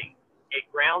 and it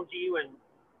grounds you, and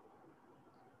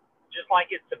just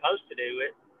like it's supposed to do,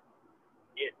 it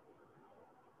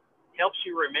helps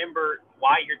you remember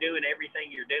why you're doing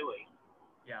everything you're doing.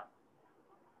 Yeah.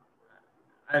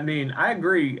 I mean, I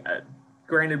agree.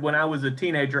 Granted, when I was a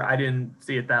teenager, I didn't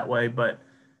see it that way, but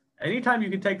anytime you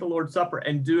can take the Lord's Supper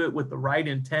and do it with the right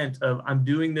intent of, I'm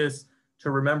doing this to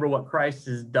remember what Christ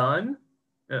has done,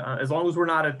 as long as we're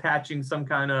not attaching some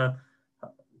kind of,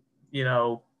 you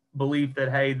know, belief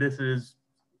that, hey, this is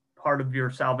part of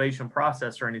your salvation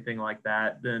process or anything like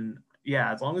that, then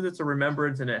yeah, as long as it's a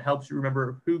remembrance and it helps you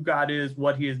remember who God is,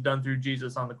 what he has done through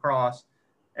Jesus on the cross,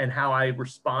 and how I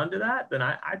respond to that, then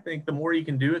I think the more you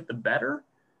can do it, the better.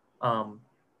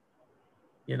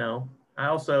 You know, I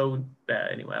also,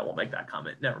 anyway, I won't make that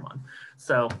comment. Never mind.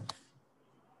 So.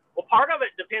 Well, part of it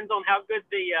depends on how good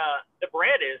the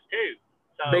bread is too.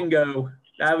 So bingo.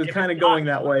 I was kind of going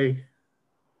that way.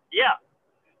 Yeah.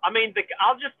 I mean,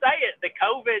 I'll just say it. The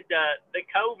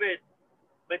COVID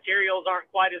materials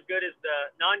aren't quite as good as the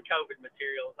non-COVID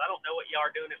materials. I don't know what y'all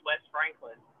are doing at West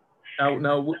Franklin. Oh,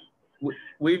 no.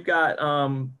 We've got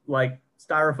like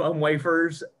styrofoam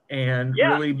wafers and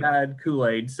really bad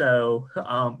Kool-Aid. So,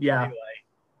 yeah. Anyway,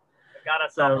 I got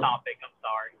us off topic. I'm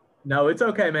sorry. No, it's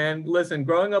okay, man. Listen,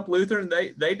 growing up Lutheran,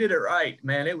 they did it right,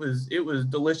 man. It was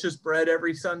delicious bread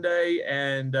every Sunday,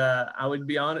 and I would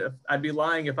be honest, I'd be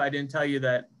lying if I didn't tell you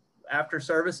that after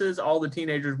services, all the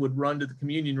teenagers would run to the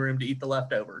communion room to eat the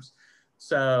leftovers.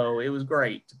 So it was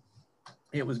great.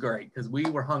 It was great because we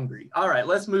were hungry. All right,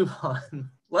 let's move on.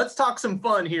 Let's talk some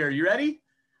fun here. You ready?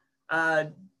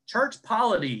 Church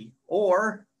polity,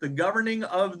 or the governing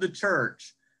of the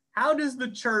church. How does the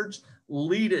church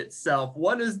lead itself?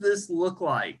 What does this look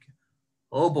like?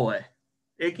 Oh boy,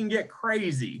 it can get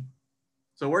crazy.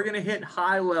 So we're going to hit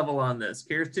high level on this.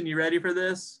 Kirsten, you ready for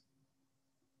this?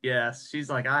 Yes, she's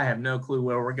like, I have no clue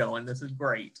where we're going. This is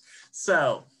great.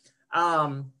 So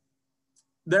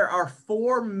there are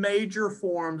 4 major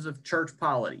forms of church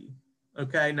polity.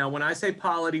 Okay, now when I say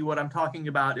polity, what I'm talking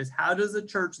about is how does the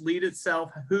church lead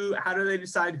itself? How do they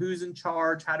decide who's in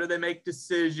charge? How do they make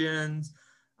decisions?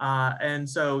 And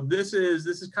so this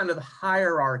is kind of the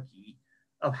hierarchy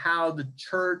of how the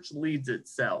church leads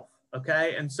itself.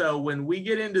 Okay, and so when we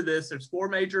get into this, there's 4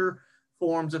 major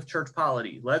forms of church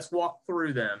polity. Let's walk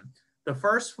through them. The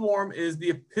first form is the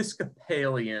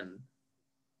Episcopalian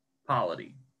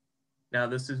polity. Now,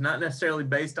 this is not necessarily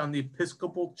based on the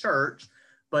Episcopal Church,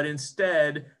 but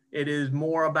instead It is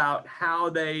more about how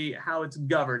it's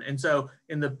governed. And so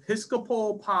in the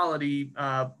Episcopal polity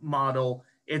model,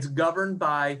 it's governed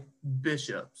by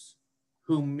bishops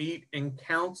who meet in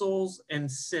councils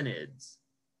and synods.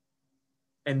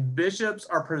 And bishops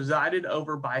are presided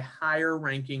over by higher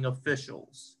ranking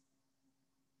officials.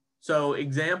 So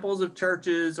examples of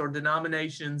churches or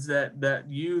denominations that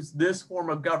use this form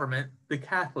of government, the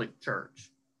Catholic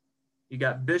Church. You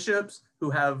got bishops who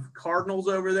have cardinals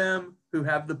over them, who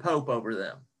have the Pope over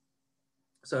them.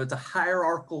 So it's a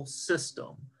hierarchical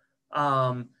system.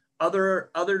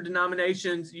 Other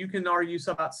denominations, you can argue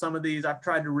about some of these. I've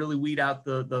tried to really weed out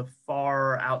the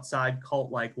far outside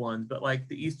cult-like ones, but like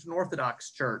the Eastern Orthodox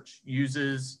Church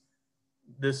uses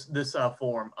this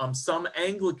form. Some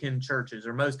Anglican churches,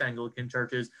 or most Anglican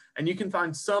churches, and you can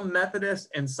find some Methodist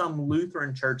and some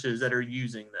Lutheran churches that are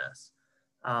using this.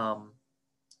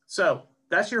 So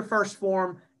that's your first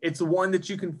form. It's the one that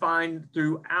you can find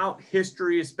throughout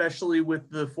history, especially with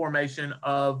the formation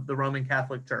of the Roman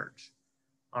Catholic Church.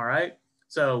 All right.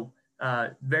 So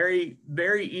very,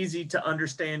 very easy to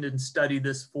understand and study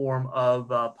this form of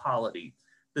polity.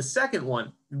 The second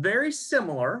one, very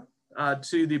similar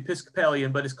to the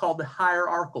Episcopalian, but it's called the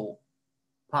hierarchical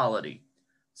polity.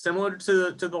 Similar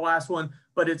to the last one,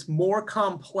 but it's more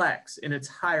complex in its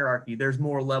hierarchy. There's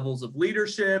more levels of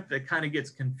leadership. It kind of gets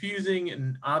confusing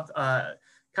and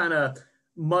kind of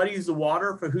muddies the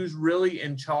water for who's really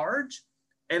in charge.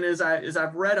 And as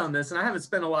I've read on this, and I haven't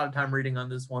spent a lot of time reading on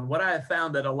this one, what I have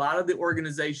found that a lot of the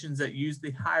organizations that use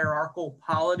the hierarchical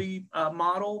polity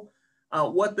model,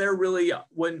 what they're really,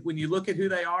 when you look at who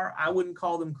they are, I wouldn't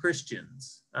call them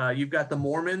Christians. You've got the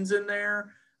Mormons in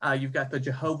there. You've got the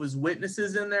Jehovah's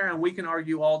Witnesses in there, and we can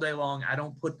argue all day long. I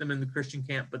don't put them in the Christian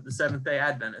camp, but the Seventh-day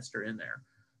Adventists are in there.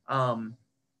 And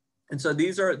so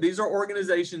these are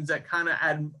organizations that kind of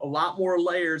add a lot more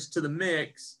layers to the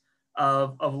mix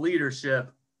of leadership.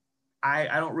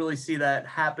 I don't really see that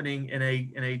happening in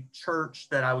a church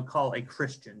that I would call a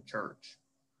Christian church.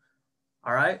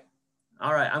 All right.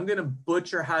 I'm going to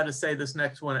butcher how to say this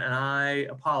next one, and I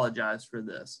apologize for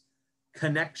this.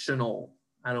 Connectional.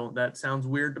 That sounds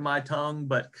weird to my tongue,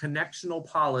 but connectional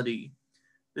polity.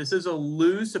 This is a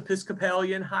loose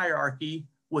Episcopalian hierarchy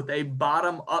with a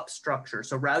bottom-up structure.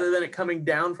 So rather than it coming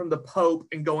down from the Pope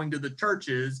and going to the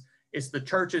churches, it's the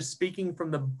churches speaking from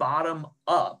the bottom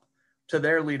up to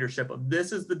their leadership of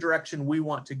this is the direction we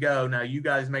want to go. Now you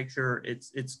guys make sure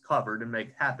it's covered and make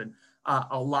it happen.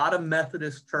 A lot of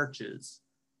Methodist churches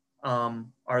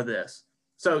are this.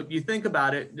 So you think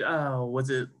about it, was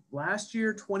it last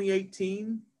year,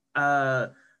 2018?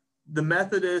 The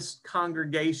Methodist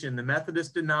congregation, the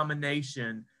Methodist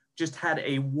denomination just had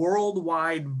a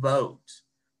worldwide vote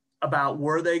about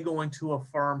were they going to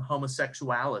affirm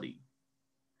homosexuality.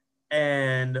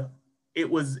 And it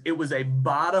was a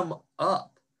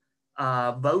bottom-up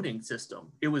voting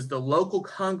system. It was the local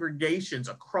congregations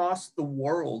across the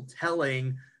world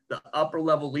telling the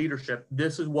upper-level leadership,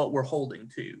 this is what we're holding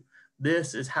to.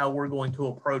 This is how we're going to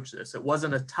approach this. It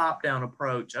wasn't a top-down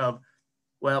approach of,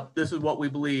 well, this is what we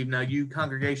believe. Now you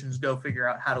congregations go figure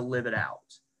out how to live it out.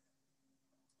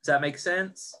 Does that make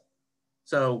sense?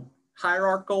 So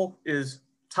hierarchical is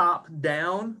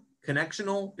top-down.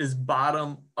 Connectional is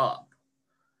bottom-up.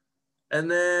 And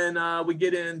then we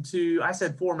get into, I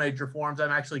said 4 major forms. I'm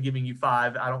actually giving you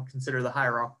 5. I don't consider the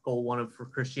hierarchical one for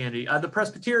Christianity. The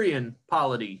Presbyterian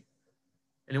polity.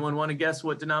 Anyone want to guess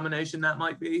what denomination that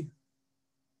might be?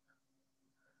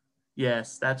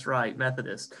 Yes, that's right,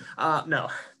 Methodist. No,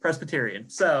 Presbyterian.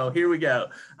 So here we go.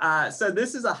 So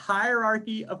this is a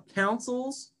hierarchy of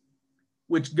councils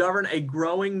which govern a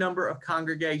growing number of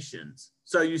congregations.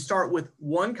 So you start with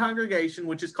one congregation,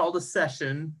 which is called a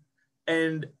session,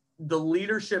 and the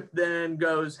leadership then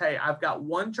goes, hey, I've got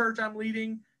one church I'm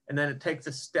leading, and then it takes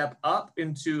a step up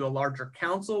into a larger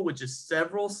council, which is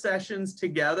several sessions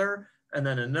together, and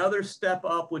then another step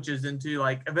up, which is into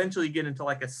like, eventually get into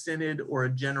like a synod or a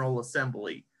general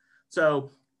assembly.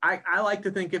 So I like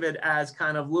to think of it as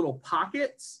kind of little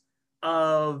pockets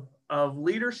of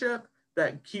leadership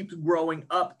that keeps growing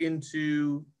up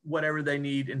into whatever they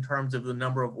need in terms of the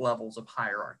number of levels of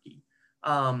hierarchy.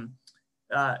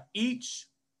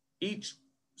 Each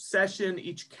session,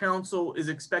 each council is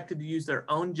expected to use their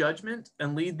own judgment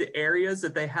and lead the areas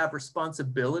that they have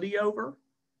responsibility over.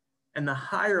 And the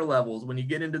higher levels, when you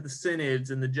get into the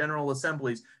synods and the general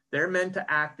assemblies, they're meant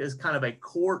to act as kind of a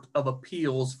court of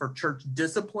appeals for church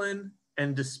discipline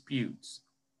and disputes.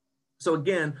 So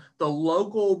again, the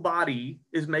local body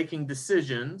is making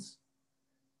decisions,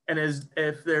 and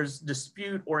if there's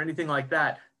dispute or anything like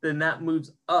that, then that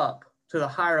moves up to the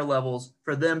higher levels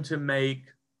for them to make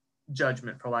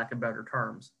judgment, for lack of better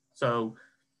terms. So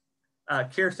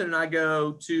Kirsten and I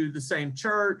go to the same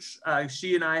church.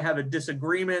 She and I have a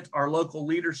disagreement. Our local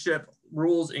leadership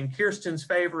rules in Kirsten's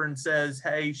favor and says,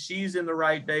 hey, she's in the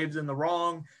right, Dave's in the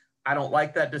wrong. I don't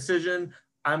like that decision.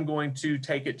 I'm going to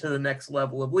take it to the next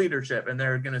level of leadership. And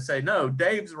they're going to say, no,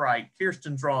 Dave's right,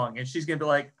 Kirsten's wrong. And she's going to be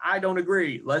like, I don't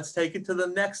agree. Let's take it to the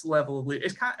next level of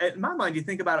leadership. It's kind of, in my mind, you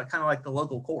think about it kind of like the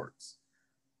local courts.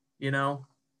 You know,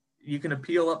 you can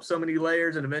appeal up so many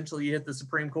layers and eventually you hit the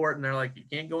Supreme Court and they're like, you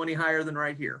can't go any higher than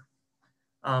right here.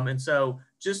 And so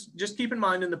just keep in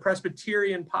mind, in the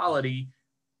Presbyterian polity,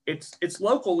 it's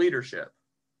local leadership.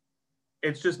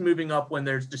 It's just moving up when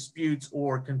there's disputes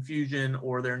or confusion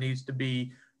or there needs to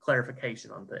be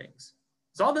clarification on things.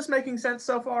 Is all this making sense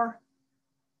so far?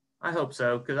 I hope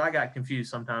so, because I got confused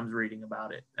sometimes reading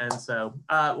about it. And so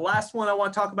last one I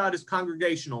want to talk about is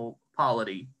congregational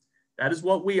polity. That is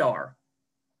what we are.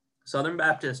 Southern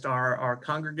Baptist are our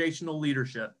congregational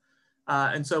leadership.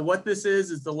 And so what this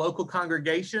is the local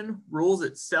congregation rules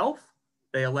itself.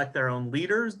 They elect their own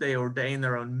leaders. They ordain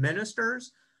their own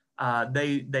ministers.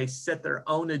 They set their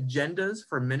own agendas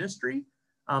for ministry,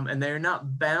 and they're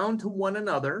not bound to one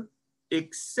another,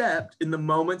 except in the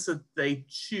moments that they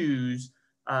choose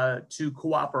to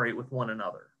cooperate with one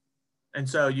another. And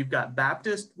so you've got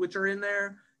Baptist, which are in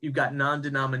there. You've got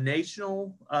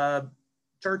non-denominational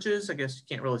churches. I guess you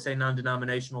can't really say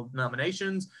non-denominational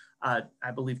denominations. I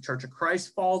believe Church of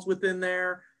Christ falls within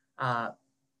there.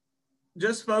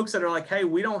 Just folks that are like, hey,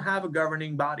 we don't have a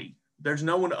governing body. There's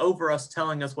no one over us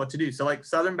telling us what to do. So like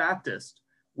Southern Baptist,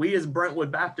 we as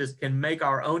Brentwood Baptist can make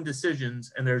our own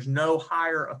decisions and there's no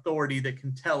higher authority that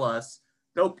can tell us,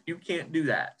 nope, you can't do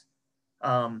that.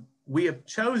 We have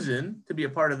chosen to be a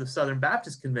part of the Southern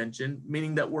Baptist Convention,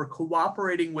 meaning that we're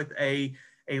cooperating with a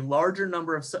larger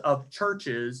number of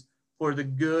churches for the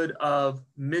good of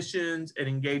missions and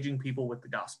engaging people with the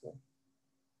gospel.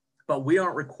 But we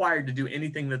aren't required to do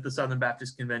anything that the Southern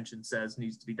Baptist Convention says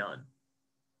needs to be done.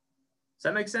 Does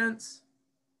that make sense?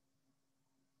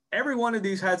 Every one of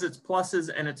these has its pluses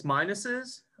and its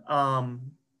minuses,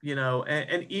 you know,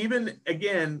 and even,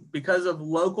 again, because of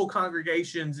local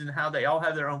congregations and how they all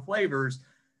have their own flavors,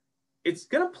 it's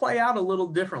going to play out a little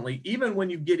differently, even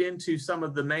when you get into some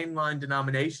of the mainline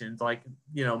denominations like,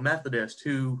 you know, Methodist,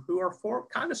 who are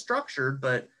kind of structured,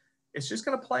 but it's just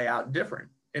going to play out different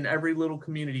in every little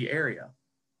community area.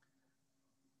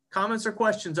 Comments or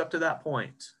questions up to that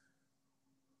point?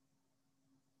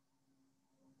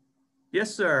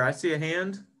 Yes, sir. I see a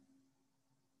hand.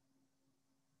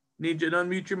 Need you to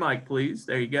unmute your mic, please.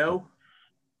 There you go.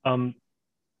 I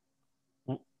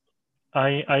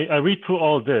read through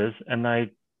all this and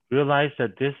I realized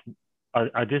that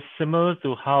are this similar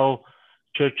to how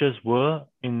churches were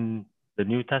in the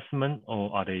New Testament,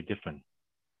 or are they different?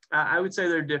 I would say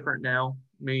they're different now.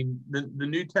 I mean, the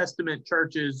New Testament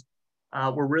churches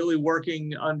were really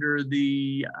working under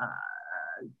the,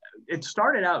 it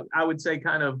started out, I would say,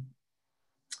 kind of,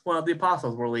 well, the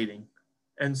apostles were leading.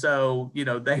 And so, you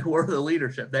know, they were the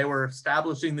leadership. They were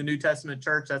establishing the New Testament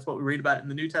church. That's what we read about in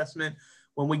the New Testament.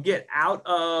 When we get out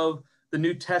of the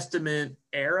New Testament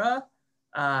era,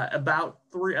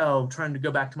 trying to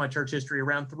go back to my church history,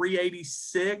 around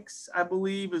 386, I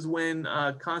believe, is when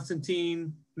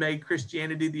Constantine made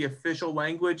Christianity the official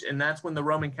language. And that's when the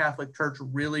Roman Catholic Church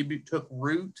really took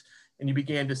root. And you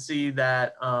began to see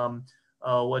that, the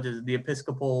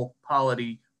Episcopal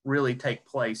polity really take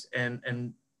place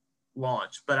and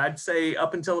launch. But I'd say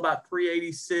up until about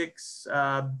 386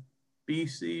 AD,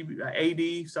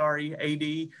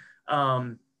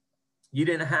 you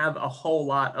didn't have a whole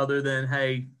lot other than,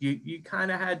 hey, you kind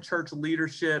of had church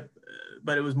leadership,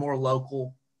 but it was more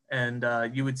local. And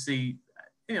you would see,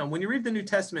 you know, when you read the New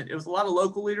Testament, it was a lot of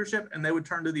local leadership, and they would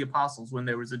turn to the apostles when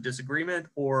there was a disagreement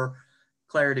or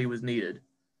clarity was needed.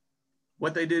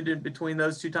 What they did in between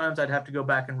those two times, I'd have to go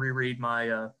back and reread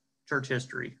my church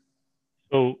history.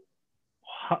 So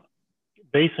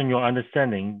based on your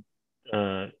understanding,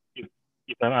 if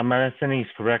my understanding is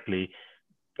correctly,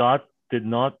 God did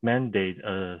not mandate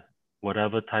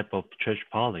whatever type of church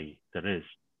polity that is,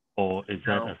 or is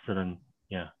that a certain,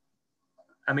 yeah?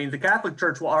 I mean, the Catholic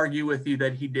Church will argue with you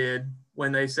that he did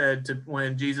when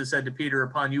Jesus said to Peter,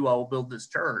 upon you I will build this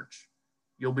church.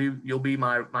 You'll be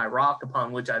my rock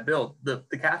upon which I build. The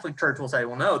Catholic Church will say,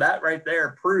 well, no, that right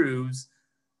there proves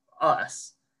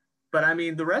us. But I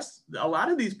mean, the rest, a lot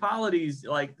of these polities,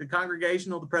 like the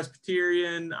Congregational, the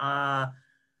Presbyterian, the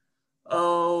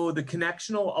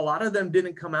Connectional, a lot of them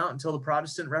didn't come out until the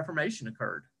Protestant Reformation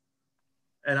occurred.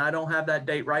 And I don't have that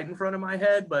date right in front of my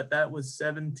head, but that was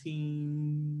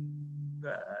 17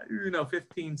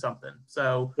 15 something.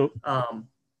 So, is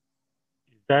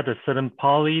that a certain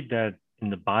poly that in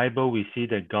the Bible we see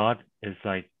that God is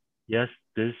like, yes,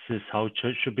 this is how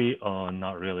church should be, or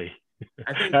not really?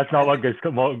 I think that's not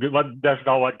that's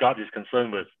not what God is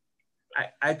concerned with.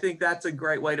 I think that's a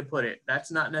great way to put it.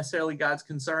 That's not necessarily God's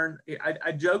concern.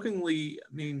 I jokingly,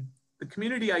 I mean, the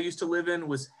community I used to live in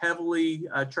was heavily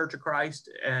Church of Christ,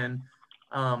 and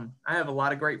I have a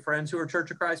lot of great friends who are Church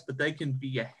of Christ, but they can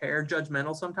be a hair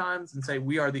judgmental sometimes and say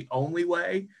we are the only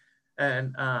way.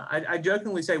 And I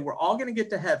jokingly say we're all going to get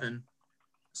to heaven.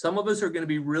 Some of us are going to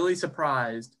be really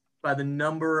surprised by the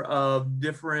number of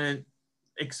different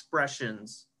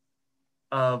expressions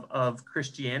of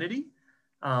Christianity.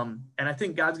 And I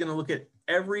think God's going to look at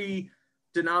every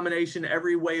denomination,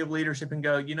 every way of leadership and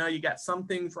go, you got some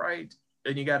things right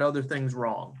and you got other things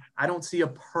wrong. I don't see a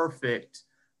perfect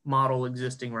model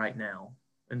existing right now.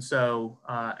 And so,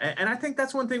 and I think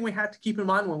that's one thing we have to keep in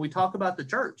mind when we talk about the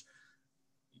church.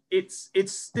 It's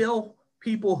still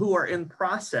people who are in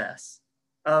process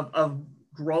of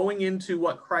growing into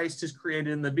what Christ has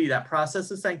created them to be, that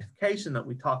process of sanctification that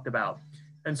we talked about.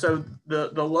 And so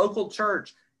the local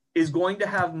church is going to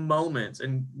have moments,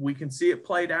 and we can see it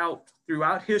played out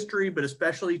throughout history, but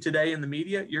especially today in the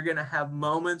media. You're going to have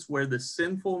moments where the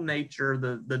sinful nature,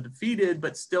 the defeated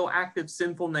but still active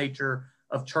sinful nature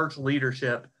of church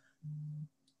leadership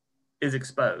is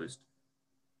exposed.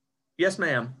 Yes,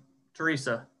 ma'am.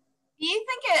 Teresa. Do you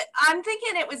think I'm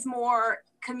thinking it was more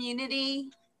community,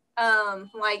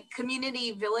 like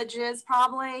community villages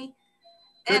probably.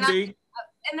 Could be.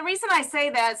 And the reason I say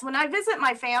that is when I visit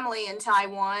my family in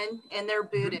Taiwan and they're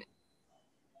Buddhist,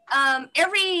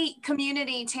 every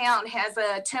community town has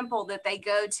a temple that they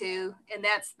go to, and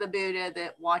that's the Buddha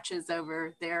that watches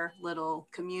over their little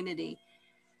community.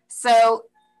 So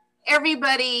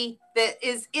everybody that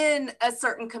is in a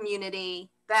certain community,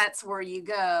 that's where you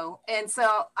go. And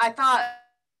so I thought,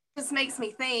 this makes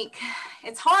me think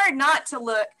it's hard not to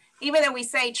look, even though we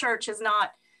say church is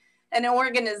not an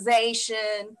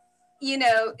organization,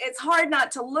 it's hard not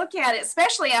to look at it,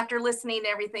 especially after listening to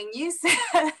everything you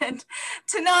said,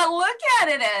 to not look at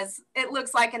it as it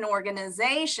looks like an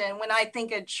organization. When I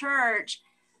think of church,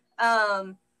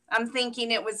 I'm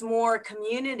thinking it was more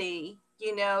community,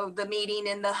 the meeting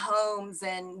in the homes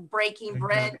and breaking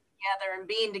bread together and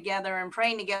being together and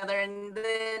praying together. And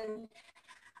then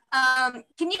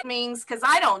can you means, because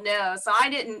I don't know, so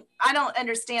I don't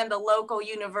understand the local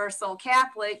universal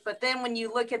Catholic, but then when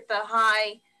you look at the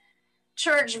high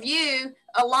church view,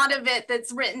 a lot of it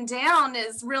that's written down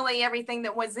is really everything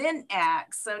that was in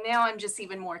Acts. So now I'm just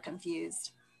even more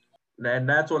confused. And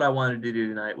that's what I wanted to do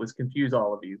tonight, was confuse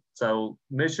all of you. So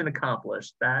mission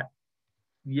accomplished.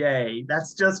 Yay.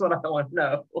 That's just what I want to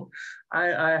know.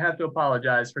 I have to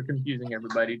apologize for confusing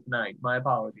everybody tonight. My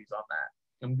apologies on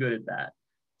that. I'm good at that.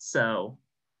 So,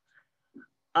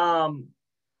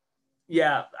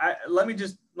 yeah, let me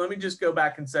just go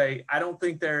back and say, I don't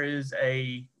think there is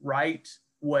a right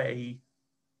way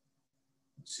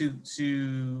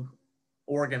to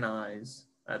organize.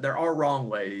 There are wrong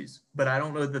ways, but I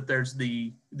don't know that there's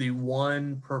the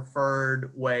one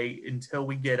preferred way until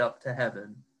we get up to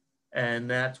heaven. And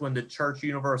that's when the church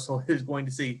universal is going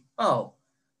to see, oh,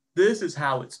 this is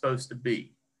how it's supposed to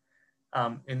be.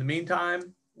 In the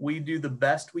meantime, we do the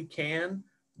best we can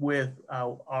with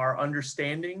our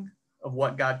understanding of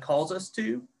what God calls us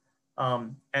to.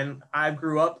 And I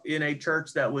grew up in a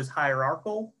church that was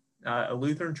hierarchical, a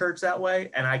Lutheran church that way,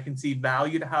 and I can see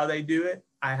value to how they do it.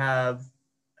 I have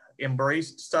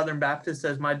embraced Southern Baptist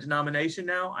as my denomination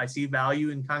now. I see value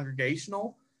in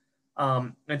congregational.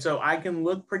 And so I can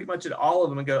look pretty much at all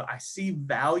of them and go, I see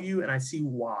value and I see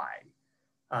why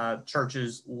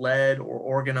churches led or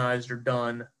organized or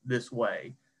done this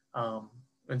way.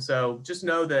 And so just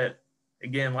know that,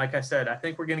 again, like I said, I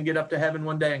think we're going to get up to heaven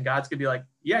one day and God's going to be like,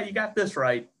 yeah, you got this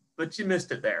right, but you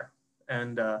missed it there.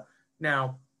 And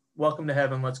now, welcome to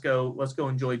heaven. Let's go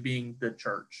enjoy being the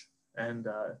church and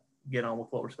get on with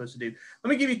what we're supposed to do. Let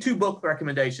me give you 2 book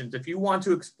recommendations. If you want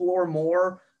to explore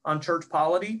more on church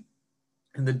polity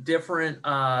and the different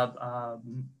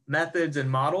methods and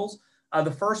models,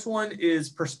 the first one is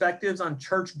Perspectives on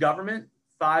Church Government,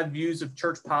 5 Views of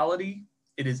Church Polity.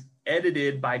 It is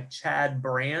edited by Chad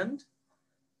Brand.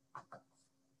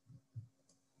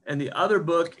 And the other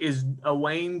book is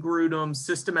Wayne Grudem's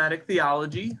Systematic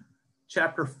Theology,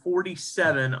 chapter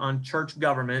 47 on church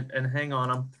government. And hang on,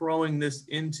 I'm throwing this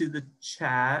into the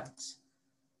chat.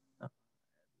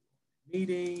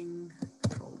 Meeting,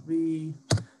 Control V.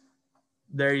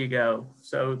 There you go.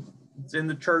 So it's in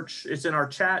the church. It's in our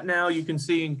chat now. You can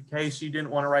see in case you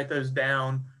didn't want to write those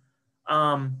down.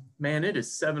 Man, it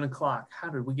is 7 o'clock. How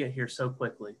did we get here so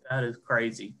quickly? That is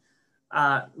crazy.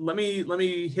 Let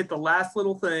me hit the last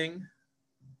little thing,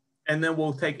 and then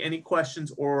we'll take any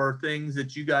questions or things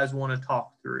that you guys want to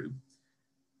talk through.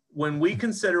 When we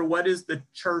consider what is the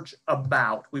church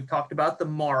about, we've talked about the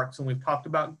marks and we've talked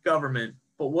about government,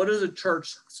 but what is a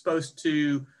church supposed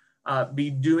to be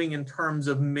doing in terms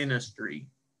of ministry?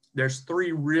 There's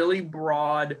 3 really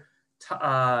broad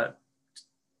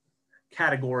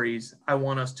categories I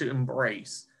want us to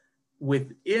embrace.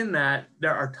 Within that,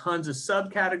 there are tons of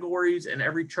subcategories, and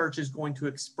every church is going to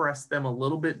express them a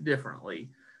little bit differently.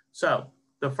 So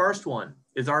the first one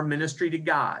is our ministry to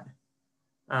God,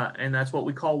 and that's what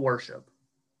we call worship.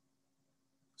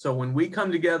 So when we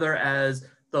come together as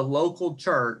the local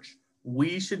church,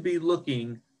 we should be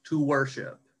looking to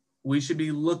worship. We should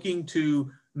be looking to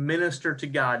minister to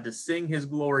God, to sing his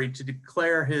glory, to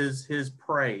declare his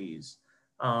praise.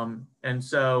 And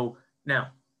so now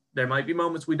there might be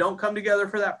moments we don't come together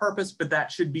for that purpose, but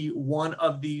that should be one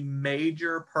of the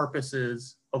major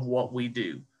purposes of what we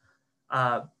do.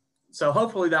 So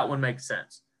hopefully that one makes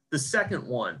sense. The second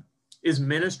one is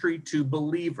ministry to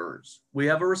believers. We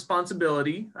have a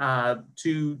responsibility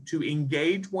to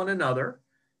engage one another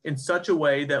in such a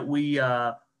way that we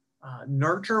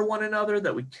nurture one another,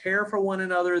 that we care for one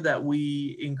another, that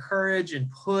we encourage and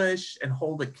push and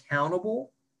hold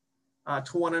accountable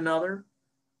to one another.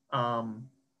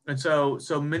 And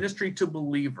so ministry to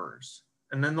believers.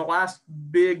 And then the last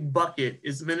big bucket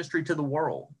is ministry to the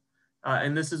world.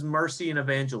 And this is mercy and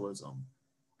evangelism.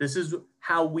 This is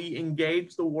how we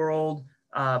engage the world,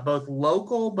 both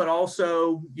local, but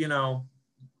also,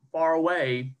 far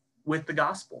away with the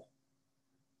gospel.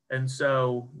 And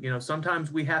so,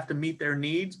 sometimes we have to meet their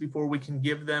needs before we can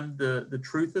give them the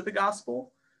truth of the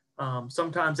gospel.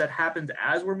 Sometimes that happens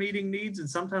as we're meeting needs, and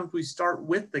sometimes we start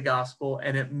with the gospel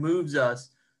and it moves us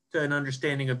to an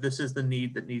understanding of this is the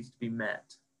need that needs to be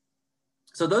met.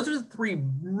 So those are the 3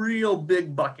 real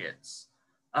big buckets.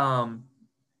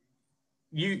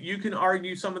 You can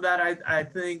argue some of that, I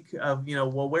think, of,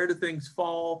 well, where do things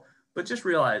fall? But just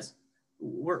realize,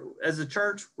 as a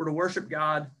church, we're to worship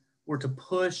God. We're to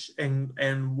push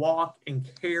and walk and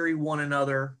carry one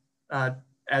another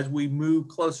as we move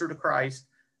closer to Christ.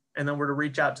 And then we're to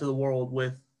reach out to the world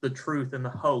with the truth and the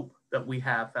hope that we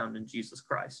have found in Jesus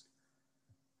Christ.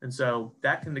 And so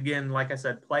that can, again, like I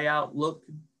said, play out, look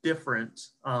different,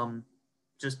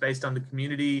 just based on the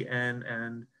community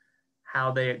and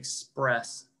how they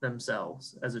express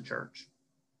themselves as a church.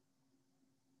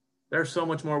 There's so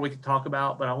much more we could talk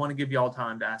about, but I want to give you all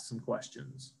time to ask some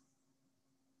questions.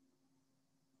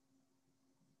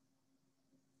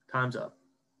 Time's up.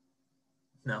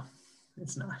 No,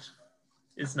 it's not.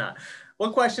 It's not.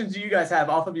 What questions do you guys have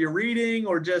off of your reading,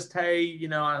 or just, hey,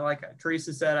 like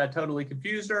Teresa said, I totally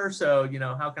confused her. So,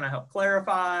 how can I help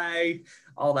clarify?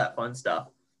 All that fun stuff.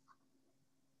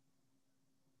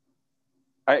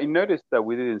 I noticed that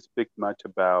we didn't speak much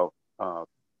about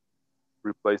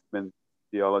replacement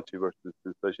theology versus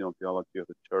sensational theology of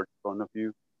the church point of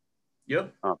view.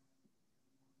 Yep.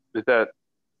 Is that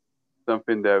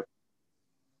something that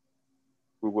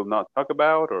we will not talk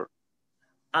about, or?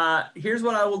 Here's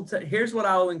what I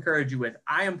will encourage you with.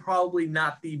 I am probably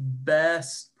not the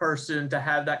best person to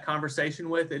have that conversation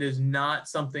with. It is not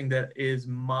something that is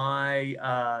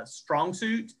my strong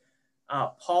suit.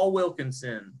 Paul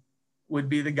Wilkinson would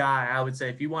be the guy I would say,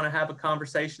 if you want to have a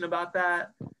conversation about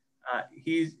that.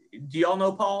 Do y'all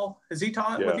know Paul? Has he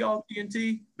taught with y'all at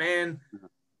TNT? Man,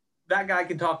 that guy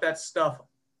can talk that stuff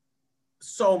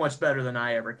so much better than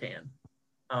I ever can.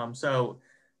 So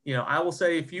I will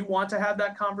say, if you want to have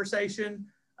that conversation,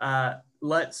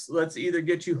 let's either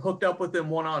get you hooked up with them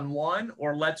one-on-one,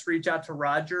 or let's reach out to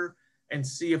Roger and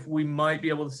see if we might be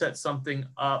able to set something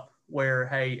up where,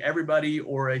 hey, everybody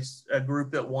or a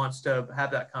group that wants to have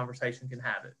that conversation can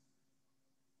have it.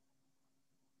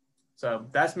 So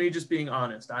that's me just being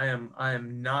honest. I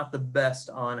am not the best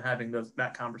on having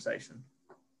that conversation.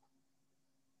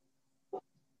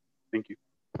 Thank you.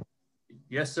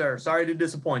 Yes, sir. Sorry to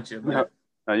disappoint you.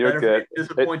 No, you're good.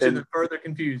 Disappoint you and further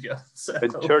confuse you. So.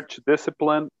 In church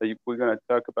discipline, we're going to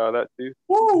talk about that too.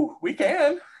 Woo, we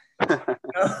can.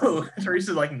 No,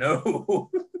 Teresa's like, no,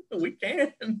 we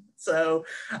can. So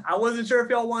I wasn't sure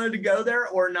if y'all wanted to go there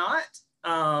or not.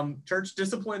 Church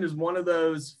discipline is one of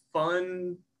those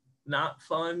fun, not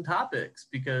fun topics,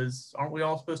 because aren't we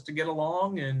all supposed to get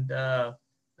along and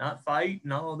not fight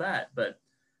and all of that? But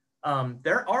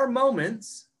there are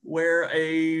moments where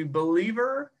a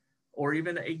believer or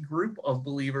even a group of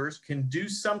believers can do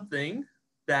something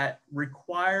that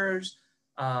requires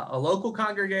a local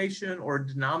congregation or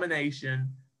denomination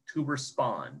to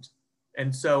respond.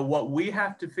 And so what we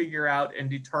have to figure out and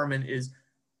determine is,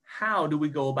 how do we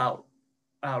go about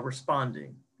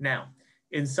responding? Now,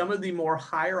 in some of the more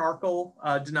hierarchical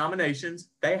denominations,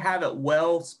 they have it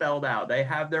well spelled out. They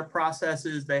have their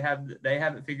processes. They have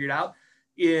it figured out.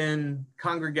 In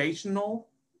congregational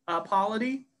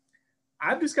polity,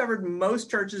 I've discovered most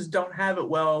churches don't have it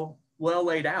well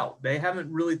laid out. They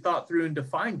haven't really thought through and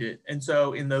defined it. And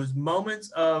so in those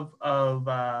moments of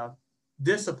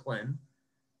discipline,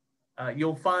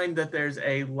 you'll find that there's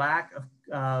a lack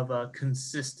of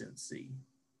consistency.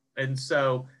 And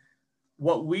so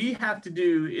what we have to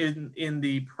do in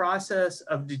the process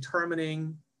of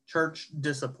determining church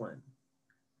discipline,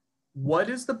 what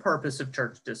is the purpose of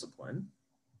church discipline,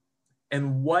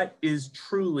 and what is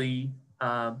truly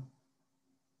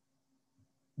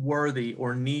worthy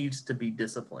or needs to be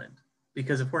disciplined?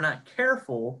 Because if we're not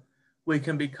careful, we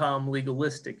can become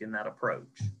legalistic in that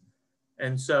approach.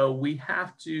 And so we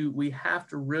have to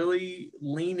really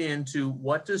lean into,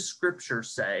 what does Scripture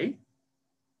say?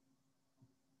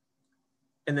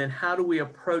 And then how do we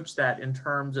approach that in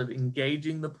terms of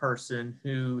engaging the person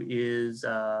who is,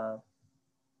 I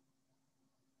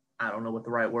don't know what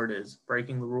the right word is,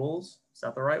 breaking the rules? Is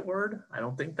that the right word? I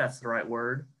don't think that's the right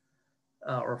word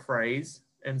or phrase.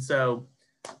 And so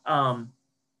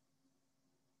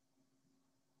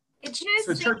it just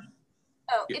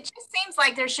seems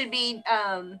like there should be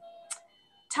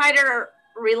tighter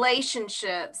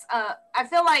relationships. I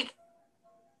feel like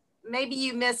maybe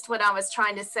you missed what I was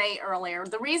trying to say earlier.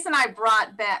 The reason I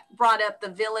brought up the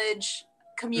village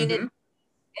community and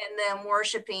them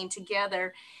worshiping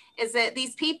together is that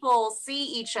these people see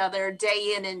each other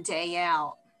day in and day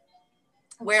out.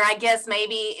 Where I guess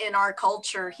maybe in our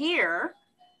culture here,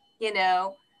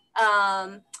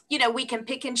 we can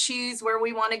pick and choose where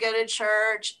we want to go to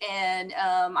church. And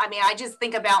I mean, I just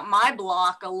think about my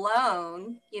block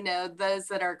alone, those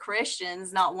that are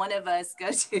Christians, not one of us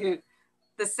go to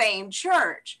the same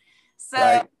church. So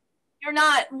right. You're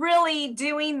not really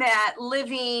doing that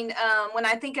living. When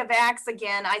I think of Acts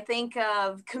again, I think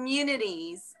of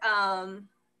communities. And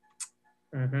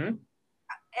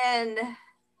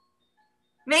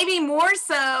maybe more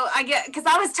so, I get, because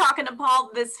I was talking to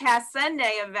Paul this past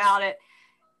Sunday about it,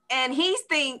 and he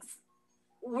thinks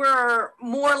we're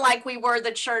more like we were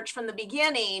the church from the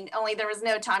beginning, only there was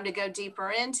no time to go deeper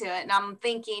into it. And I'm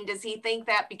thinking, does he think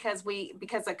that because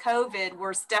of COVID,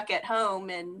 we're stuck at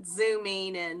home and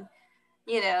Zooming and,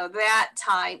 that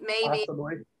type? Maybe.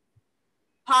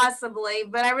 Possibly,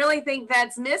 but I really think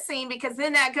that's missing, because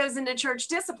then that goes into church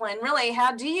discipline. Really,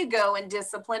 how do you go in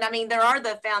discipline? I mean, there are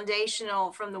the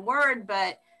foundational from the word,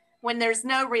 but when there's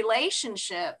no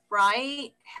relationship,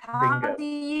 right? How do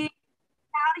you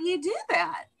do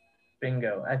that?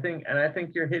 Bingo. I think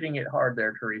you're hitting it hard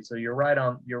there, Teresa. You're right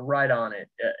on it.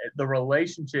 The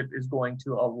relationship is going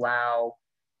to allow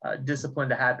discipline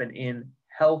to happen in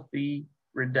healthy,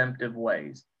 redemptive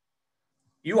ways.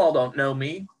 You all don't know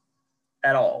me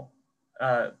at all.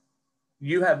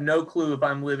 You have no clue if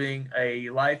I'm living a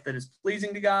life that is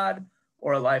pleasing to God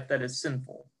or a life that is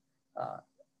sinful.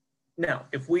 Now,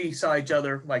 if we saw each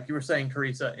other, like you were saying,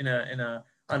 Teresa,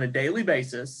 on a daily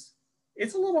basis,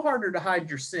 it's a little harder to hide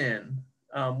your sin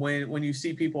when you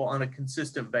see people on a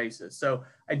consistent basis. So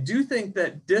I do think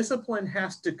that discipline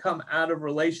has to come out of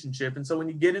relationship. And so when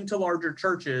you get into larger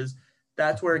churches,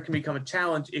 that's where it can become a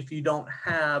challenge if you don't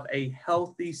have a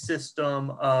healthy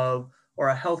system or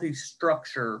a healthy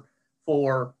structure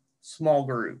for small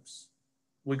groups.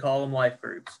 We call them life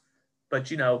groups.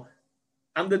 But,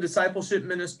 I'm the discipleship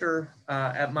minister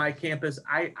at my campus.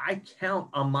 I count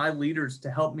on my leaders to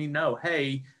help me know,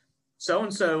 hey,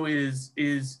 so-and-so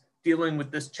is dealing with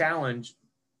this challenge.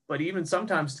 But even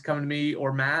sometimes to come to me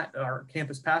or Matt, our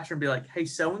campus pastor, and be like, hey,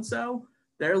 so-and-so,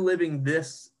 they're living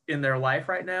this in their life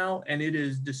right now, and it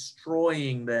is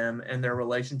destroying them and their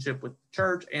relationship with the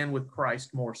church and with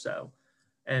Christ more so.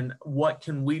 And what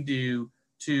can we do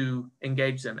to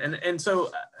engage them? And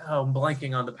so I'm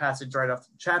blanking on the passage right off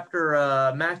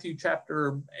Matthew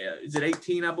chapter, is it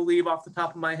 18, I believe, off the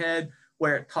top of my head,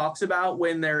 where it talks about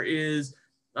when there is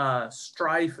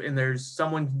strife and there's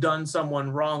someone's done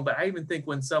someone wrong. But I even think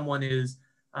when someone is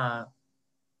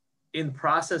in the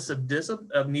process of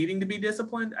needing to be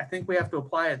disciplined, I think we have to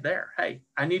apply it there. Hey,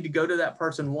 I need to go to that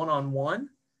person one-on-one.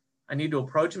 I need to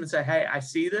approach them and say, hey, I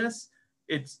see this.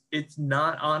 It's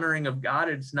not honoring of God.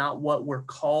 It's not what we're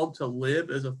called to live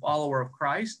as a follower of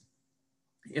Christ.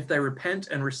 If they repent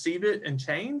and receive it and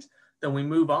change, then we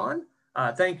move on.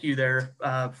 Thank you there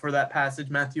for that passage,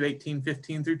 Matthew 18,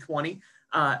 15 through 20.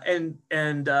 And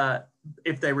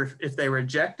if they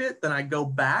reject it, then I go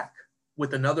back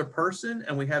with another person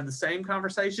and we have the same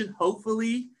conversation,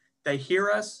 hopefully they hear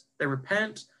us, they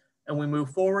repent, and we move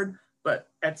forward. But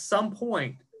at some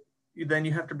point, then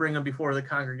you have to bring them before the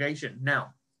congregation.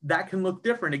 Now, that can look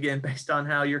different again based on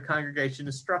how your congregation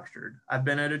is structured. I've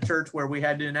been at a church where we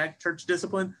had to enact church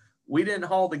discipline. We didn't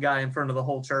haul the guy in front of the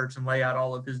whole church and lay out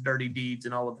all of his dirty deeds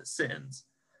and all of his sins.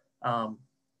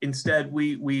 Instead,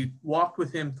 we walked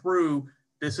with him through,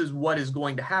 this is what is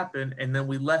going to happen, and then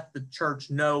we let the church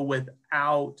know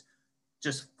without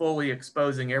just fully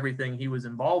exposing everything he was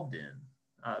involved in,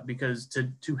 because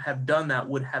to have done that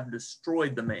would have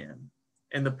destroyed the man.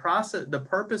 And the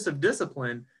purpose of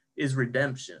discipline is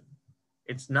redemption.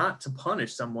 It's not to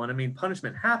punish someone. I mean,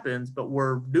 punishment happens, but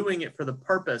we're doing it for the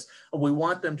purpose of we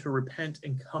want them to repent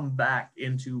and come back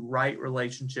into right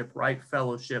relationship, right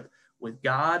fellowship with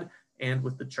God and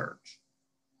with the church.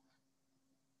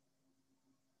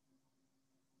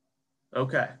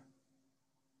 Okay.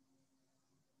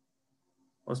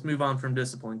 Let's move on from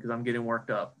discipline because I'm getting worked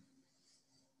up.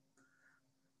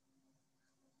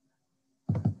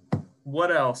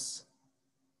 What else?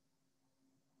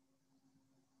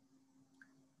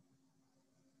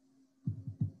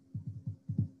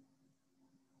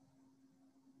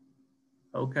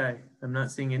 Okay, I'm not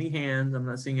seeing any hands. I'm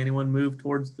not seeing anyone move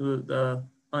towards the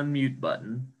unmute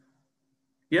button.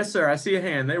 Yes, sir, I see a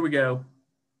hand. There we go.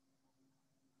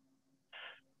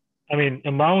 I mean,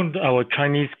 among our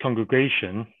Chinese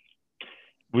congregation,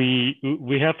 we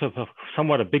have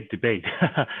somewhat a big debate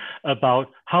about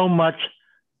how much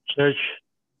church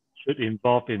should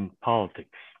involve in politics.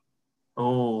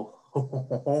 Oh.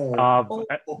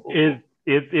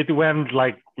 It went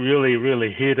like really,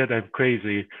 really heated and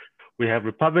crazy. We have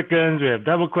Republicans, we have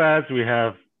Democrats, we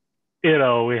have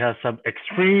some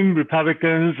extreme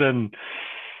Republicans, and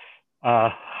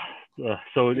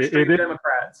so extreme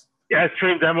Democrats. Yeah,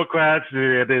 extreme Democrats.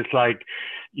 It is like,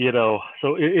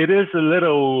 so it is a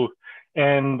little,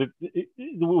 and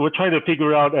we're trying to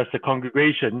figure out as a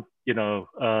congregation,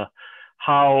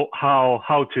 how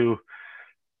to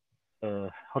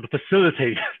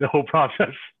facilitate the whole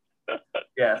process.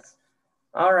 Yes.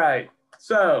 All right.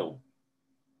 So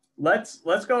let's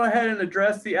go ahead and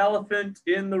address the elephant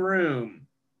in the room.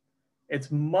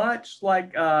 It's much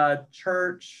like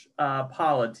church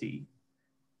polity.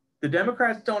 The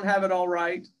Democrats don't have it all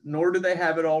right, nor do they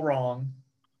have it all wrong.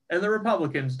 And the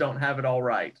Republicans don't have it all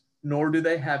right, nor do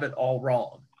they have it all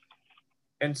wrong.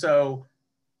 And so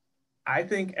I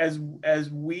think as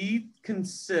we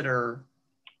consider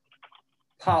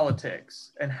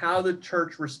politics and how the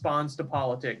church responds to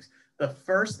politics, the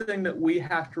first thing that we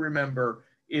have to remember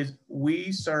is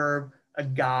we serve a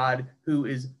God who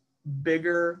is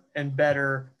bigger and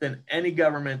better than any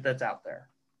government that's out there.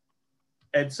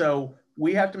 And so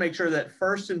we have to make sure that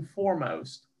first and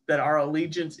foremost, that our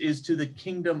allegiance is to the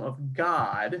kingdom of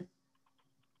God,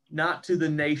 not to the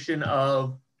nation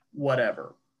of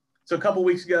whatever. So a couple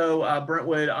weeks ago,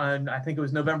 Brentwood, on, I think it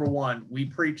was November 1, we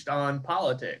preached on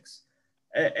politics.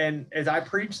 And as I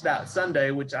preached that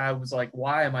Sunday, which I was like,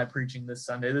 why am I preaching this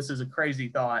Sunday? This is a crazy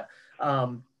thought. I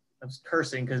was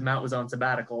cursing because Matt was on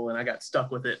sabbatical and I got stuck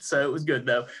with it. So it was good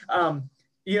though.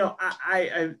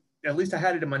 I at least I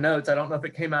had it in my notes. I don't know if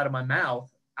it came out of my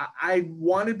mouth. I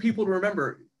wanted people to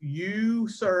remember, you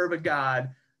serve a God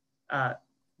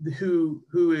who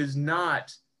is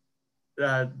not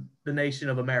the nation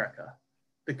of America,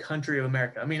 the country of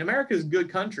America. I mean, America is a good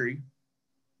country,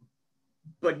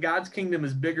 but God's kingdom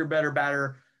is bigger, better,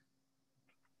 badder,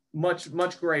 much,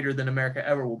 much greater than America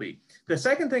ever will be. The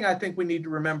second thing I think we need to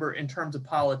remember in terms of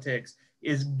politics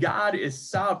is God is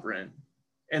sovereign,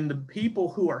 and the people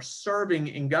who are serving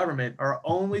in government are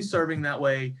only serving that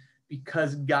way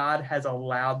because God has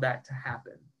allowed that to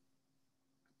happen.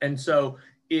 And so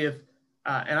if,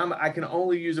 I can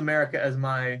only use America as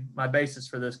my basis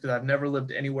for this because I've never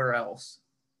lived anywhere else,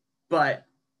 but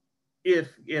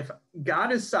if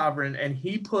God is sovereign and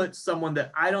he puts someone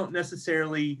that I don't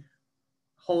necessarily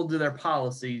hold to their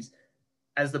policies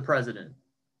as the president,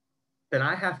 then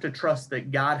I have to trust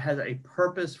that God has a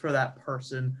purpose for that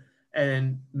person.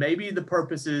 And maybe the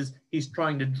purpose is he's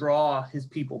trying to draw his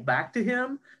people back to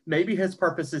him. Maybe his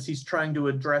purpose is he's trying to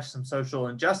address some social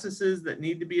injustices that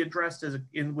need to be addressed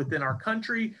within our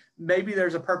country. Maybe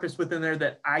there's a purpose within there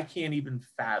that I can't even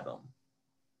fathom.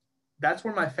 That's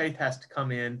where my faith has to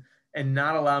come in and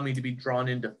not allow me to be drawn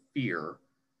into fear.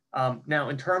 Now,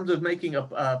 in terms of making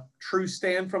a true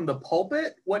stand from the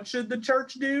pulpit, what should the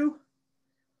church do?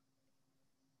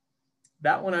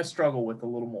 That one I struggle with a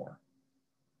little more.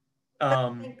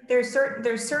 I think there's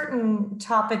certain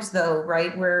topics though,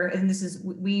 right? Where, and this is,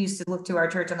 we used to look to our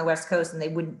church on the West Coast and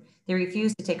they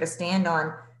refused to take a stand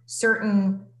on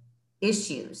certain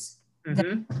issues that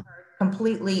are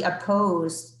completely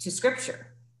opposed to scripture,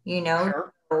 you know.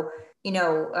 Sure. So, you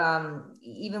know,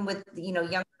 even with, you know,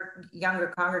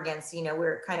 younger congregants, you know,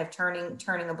 we're kind of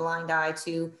turning a blind eye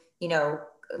to, you know,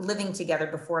 living together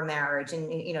before marriage,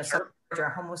 and, you know, Sure. or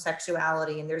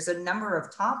homosexuality, and there's a number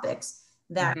of topics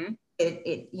that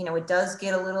it you know, it does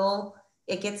get a little,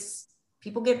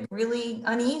 people get really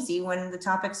uneasy when the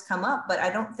topics come up. But I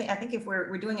think if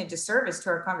we're doing a disservice to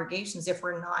our congregations if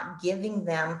we're not giving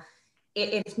them,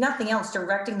 if nothing else,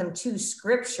 directing them to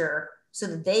scripture so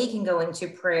that they can go into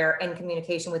prayer and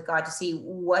communication with God to see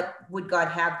what would God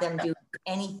have them do,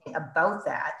 anything about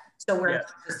that. So we're not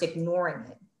just ignoring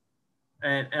it.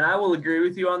 And I will agree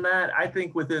with you on that. I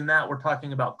think within that, we're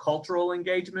talking about cultural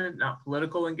engagement, not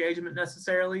political engagement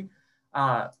necessarily.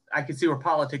 I can see where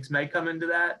politics may come into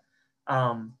that.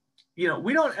 You know,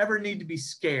 we don't ever need to be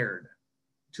scared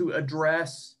to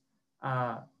address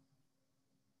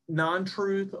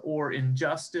non-truth or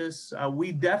injustice.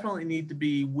 We definitely need to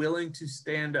be willing to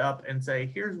stand up and say,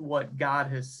 here's what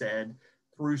God has said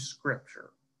through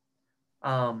scripture.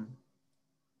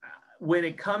 When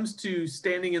it comes to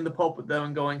standing in the pulpit, though,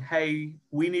 and going, hey,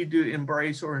 we need to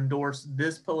embrace or endorse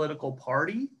this political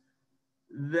party,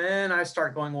 then I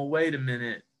start going, well, wait a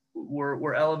minute,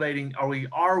 we're elevating,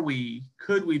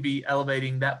 could we be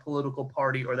elevating that political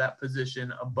party or that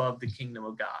position above the kingdom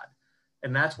of God?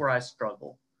 And that's where I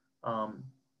struggle.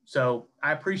 So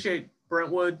I appreciate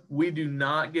Brentwood. We do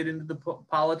not get into the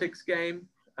politics game.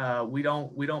 We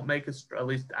don't make at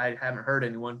least I haven't heard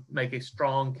anyone make a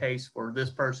strong case for this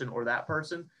person or that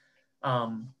person.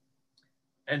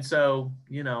 And so,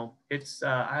 you know, it's,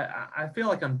 I feel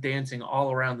like I'm dancing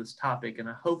all around this topic, and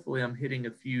hopefully I'm hitting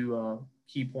a few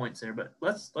key points there. But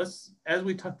let's as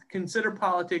we consider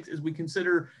politics, as we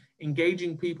consider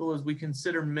engaging people, as we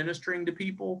consider ministering to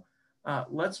people,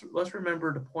 let's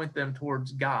remember to point them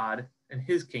towards God and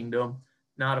his kingdom,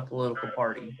 not a political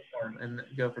party, and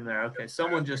go from there. Okay,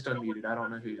 someone just unmuted. I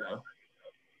don't know who though.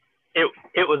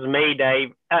 It was me,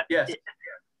 Dave. Yes.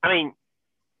 I mean,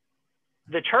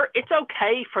 the church, it's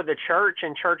okay for the church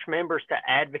and church members to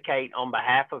advocate on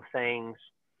behalf of things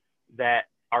that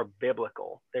are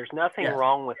biblical. There's nothing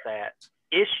wrong with that.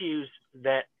 Issues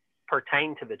that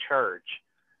pertain to the church,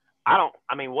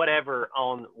 whatever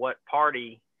on what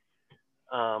party,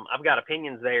 I've got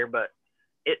opinions there, but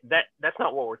that's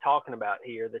not what we're talking about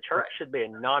here. The church should be a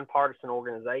nonpartisan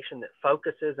organization that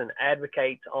focuses and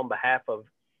advocates on behalf of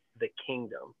the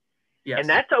kingdom. Yes. And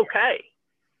that's okay.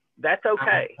 That's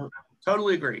okay.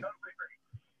 Totally agree.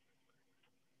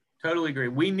 Totally agree.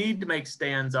 We need to make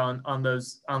stands on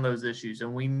those issues,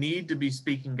 and we need to be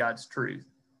speaking God's truth.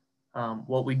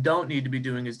 What we don't need to be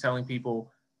doing is telling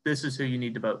people this is who you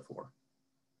need to vote for,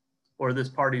 or this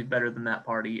party is better than that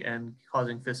party, and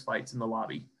causing fistfights in the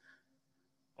lobby.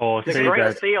 Oh, the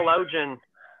great theologian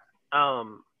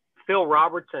Phil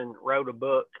Robertson wrote a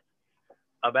book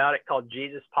about it called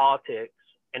Jesus Politics,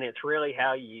 and it's really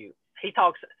how he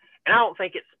talks. And I don't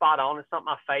think it's spot on. It's not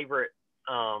my favorite.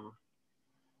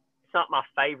 It's not my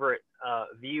favorite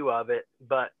view of it,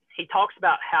 but he talks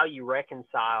about how you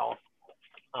reconcile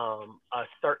a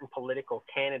certain political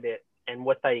candidate and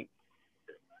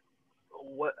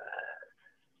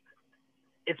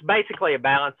it's basically a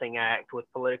balancing act with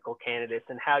political candidates,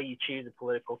 and how you choose a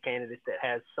political candidate that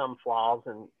has some flaws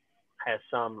and has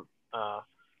some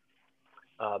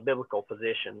biblical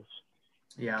positions.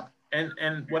 Yeah.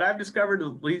 And what I've discovered,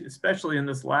 especially in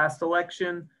this last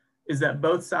election, is that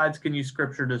both sides can use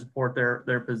scripture to support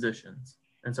their positions.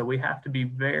 And so we have to be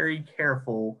very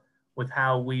careful with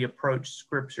how we approach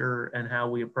scripture and how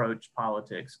we approach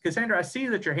politics. Cassandra, I see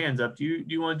that your hand's up. Do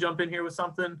you want to jump in here with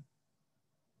something?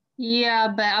 Yeah,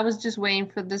 but I was just waiting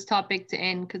for this topic to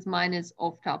end because mine is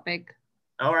off topic.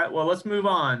 All right, well, let's move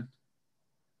on.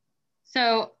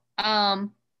 So,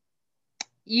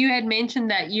 you had mentioned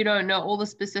that you don't know all the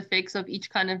specifics of each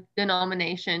kind of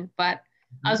denomination, but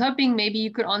I was hoping maybe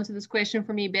you could answer this question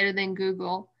for me better than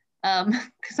Google,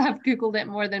 because I've Googled it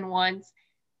more than once.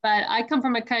 But I come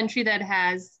from a country that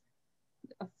has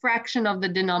a fraction of the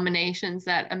denominations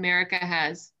that America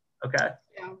has. Okay.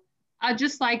 Yeah. I'd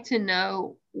just like to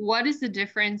know, what is the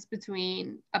difference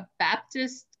between a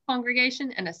Baptist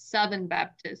congregation and a Southern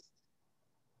Baptist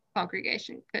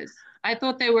congregation? Because I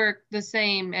thought they were the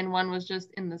same and one was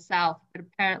just in the South, but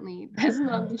apparently that's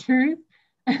not the truth.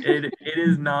 It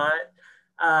is not.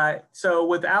 So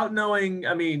without knowing,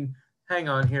 I mean, hang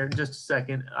on here just a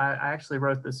second. I actually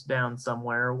wrote this down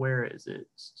somewhere. Where is it?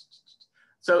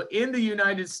 So in the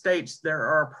United States, there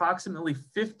are approximately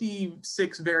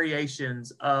 56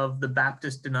 variations of the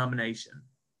Baptist denomination.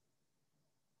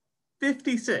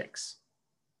 56.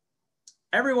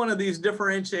 Every one of these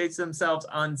differentiates themselves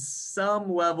on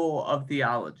some level of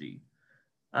theology.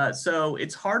 So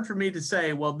it's hard for me to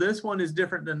say, well, this one is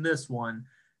different than this one.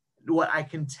 What I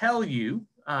can tell you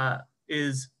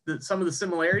is that some of the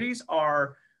similarities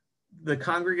are the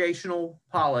congregational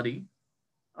polity.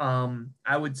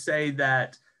 I would say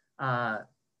that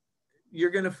you're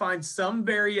going to find some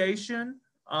variation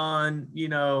on,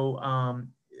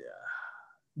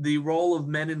 the role of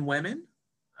men and women.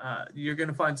 You're going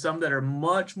to find some that are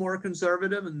much more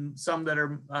conservative and some that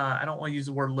are, I don't want to use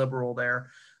the word liberal there,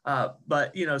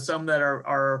 but some that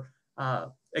are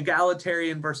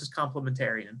egalitarian versus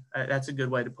complementarian. That's a good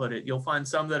way to put it. You'll find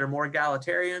some that are more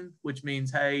egalitarian, which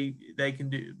means, hey,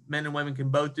 men and women can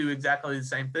both do exactly the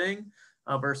same thing,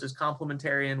 versus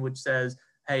complementarian, which says,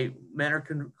 hey, men are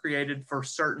created for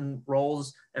certain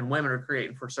roles and women are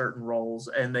created for certain roles,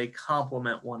 and they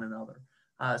complement one another.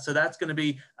 So that's going to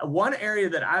be one area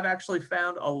that I've actually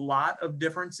found a lot of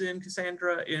difference in,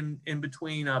 Cassandra, in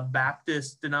between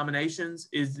Baptist denominations,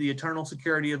 is the eternal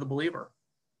security of the believer.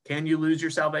 Can you lose your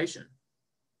salvation?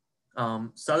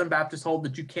 Southern Baptists hold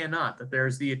that you cannot, that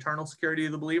there's the eternal security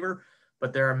of the believer,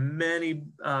 but there are many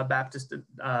Baptist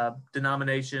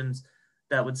denominations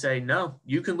that would say, no,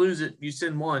 you can lose it. You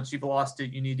sin once, you've lost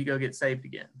it. You need to go get saved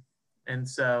again. And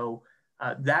so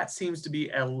that seems to be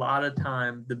a lot of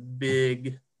time the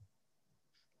big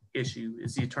issue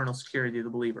is the eternal security of the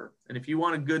believer. And if you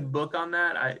want a good book on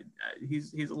that,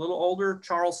 he's a little older.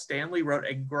 Charles Stanley wrote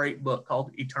a great book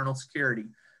called Eternal Security.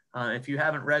 If you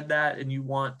haven't read that and you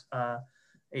want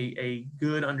a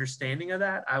good understanding of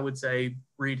that, I would say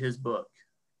read his book.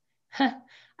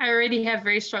 I already have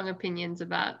very strong opinions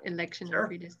about election and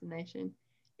predestination.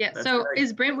 Yeah, That's so great.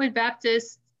 is Brentwood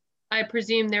Baptist, I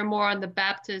presume they're more on the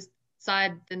Baptist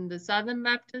side than the Southern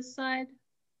Baptist side?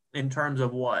 In terms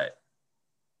of what?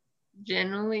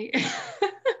 Generally.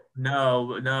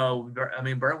 No. I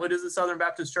mean, Brentwood is the Southern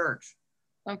Baptist Church.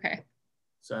 Okay.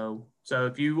 So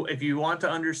if you want to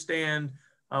understand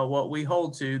what we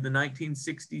hold to, the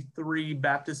 1963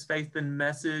 Baptist Faith and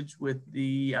Message with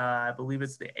the, I believe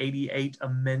it's the 88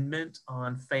 Amendment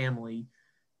on family,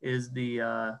 is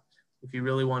the, if you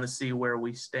really want to see where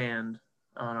we stand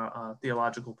on our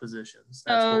theological positions.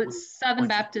 That's So what Southern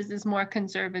Baptist is more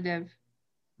conservative,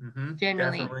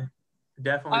 generally.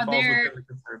 Definitely falls within the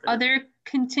conservative. Are there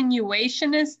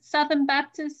continuationist Southern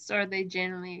Baptists, or are they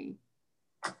generally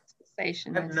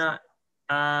cessationist?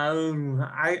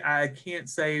 I can't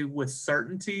say with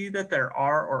certainty that there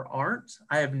are or aren't.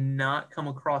 I have not come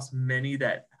across many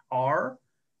that are,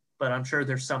 but I'm sure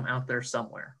there's some out there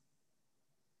somewhere.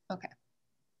 Okay.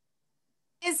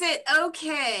 Is it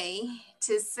okay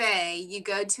to say you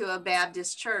go to a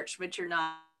Baptist church, but you're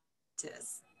not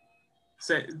Baptist?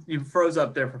 Say, you froze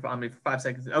up there for 5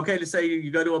 seconds. Okay to say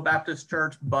you go to a Baptist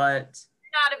church, but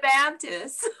you're not a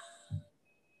Baptist.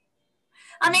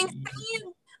 I mean,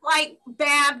 you like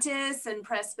Baptist and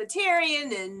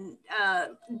Presbyterian and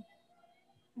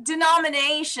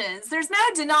denominations. There's no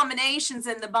denominations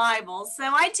in the Bible, so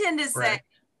I tend to say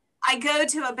I go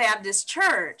to a Baptist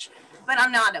church, but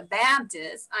I'm not a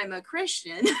Baptist. I'm a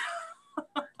Christian.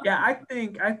 Yeah, I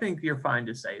think you're fine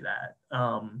to say that.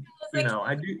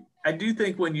 I do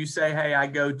think when you say, hey, I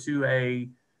go to a,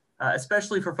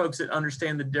 especially for folks that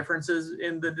understand the differences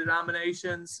in the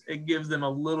denominations, it gives them a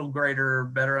little greater,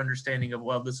 better understanding of,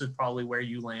 well, this is probably where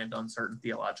you land on certain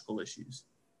theological issues.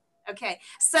 Okay,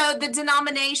 so the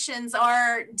denominations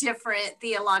are different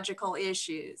theological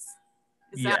issues.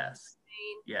 Yes.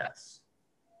 Yes.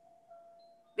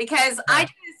 Because I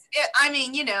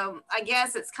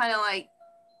guess it's kind of like,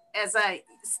 as I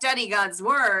study God's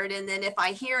word, and then if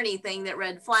I hear anything that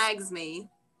red flags me,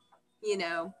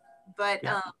 but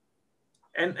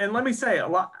and let me say, a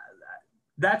lot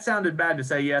that sounded bad to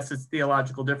say. Yes, it's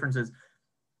theological differences.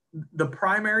 The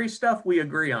primary stuff we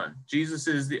agree on. Jesus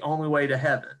is the only way to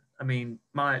heaven. I mean,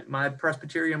 my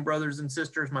Presbyterian brothers and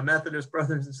sisters, my Methodist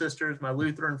brothers and sisters, my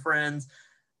Lutheran friends,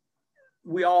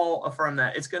 we all affirm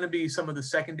that. It's going to be some of the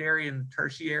secondary and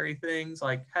tertiary things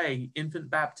like, hey,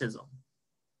 infant baptism,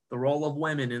 the role of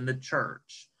women in the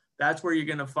church. That's where you're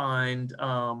going to find,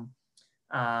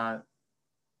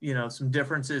 some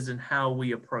differences in how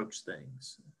we approach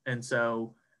things. And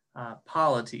so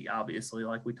polity, obviously,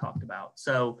 like we talked about.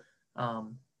 So,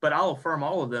 but I'll affirm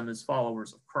all of them as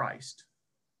followers of Christ.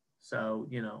 So,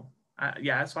 so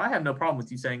I have no problem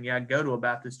with you saying, yeah, I go to a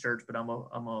Baptist church, but I'm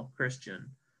a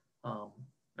Christian.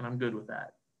 And I'm good with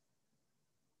that.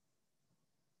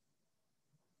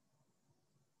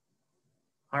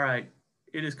 All right,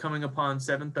 it is coming upon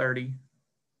 7:30.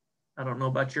 I don't know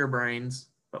about your brains,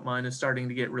 but mine is starting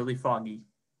to get really foggy.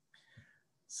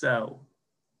 So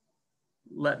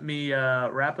let me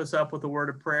wrap us up with a word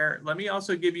of prayer. Let me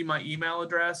also give you my email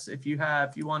address. If you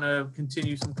want to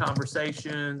continue some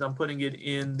conversations, I'm putting it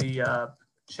in the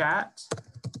chat.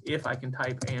 If I can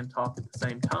type and talk at the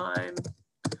same time.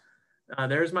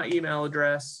 There's my email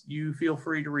address. You feel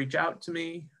free to reach out to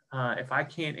me. If I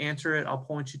can't answer it, I'll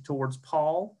point you towards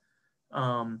Paul.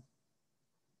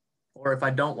 Or if I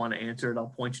don't want to answer it, I'll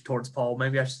point you towards Paul.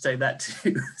 Maybe I should say that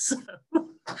too. So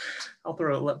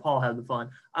I'll let Paul have the fun.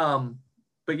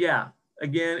 But yeah,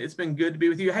 again, it's been good to be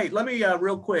with you. Hey, let me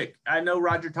real quick. I know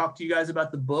Roger talked to you guys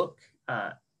about the book.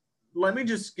 Let me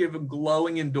just give a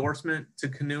glowing endorsement to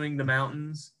Canoeing the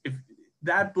Mountains. If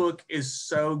that book is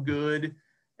so good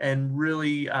and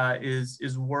really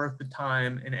is worth the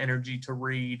time and energy to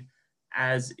read,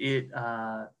 as it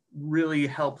really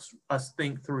helps us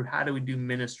think through how do we do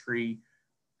ministry,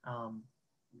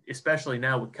 especially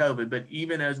now with COVID, but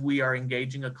even as we are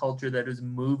engaging a culture that is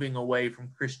moving away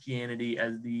from Christianity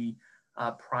as the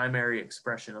primary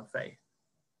expression of faith.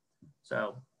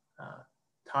 So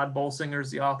Todd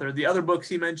Bolsinger's the author. The other books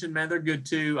he mentioned, man, they're good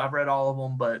too. I've read all of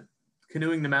them, but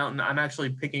Canoeing the Mountain, I'm actually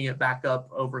picking it back up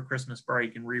over Christmas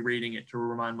break and rereading it to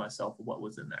remind myself of what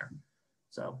was in there.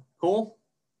 So cool.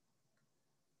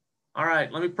 All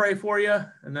right, let me pray for you,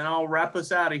 and then I'll wrap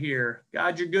us out of here.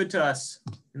 God, you're good to us.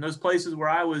 In those places where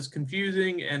I was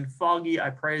confusing and foggy, I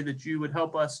pray that you would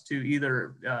help us to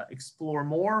either explore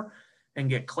more and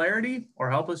get clarity, or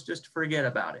help us just to forget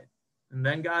about it. And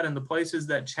then, God, in the places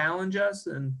that challenge us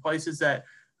and places that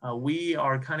we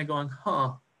are kind of going,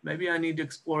 maybe I need to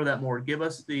explore that more. Give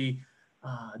us the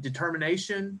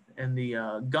determination and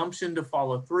the gumption to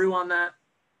follow through on that.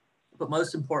 But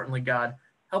most importantly, God,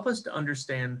 help us to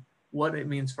understand what it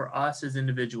means for us as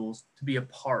individuals to be a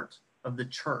part of the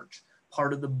church,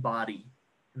 part of the body.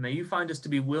 And may you find us to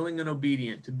be willing and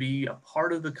obedient, to be a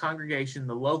part of the congregation,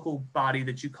 the local body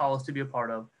that you call us to be a part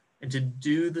of, and to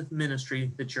do the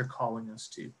ministry that you're calling us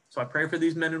to. So I pray for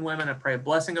these men and women. I pray a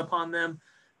blessing upon them.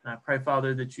 And I pray,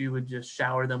 Father, that you would just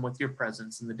shower them with your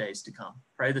presence in the days to come.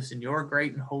 Pray this in your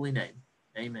great and holy name.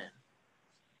 Amen.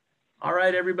 All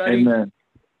right, everybody. Amen.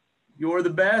 You're the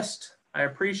best. I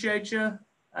appreciate you.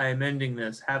 I am ending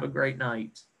this. Have a great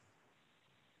night.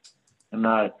 Good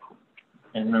night.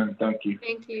 Amen. Thank you.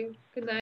 Thank you. Good night.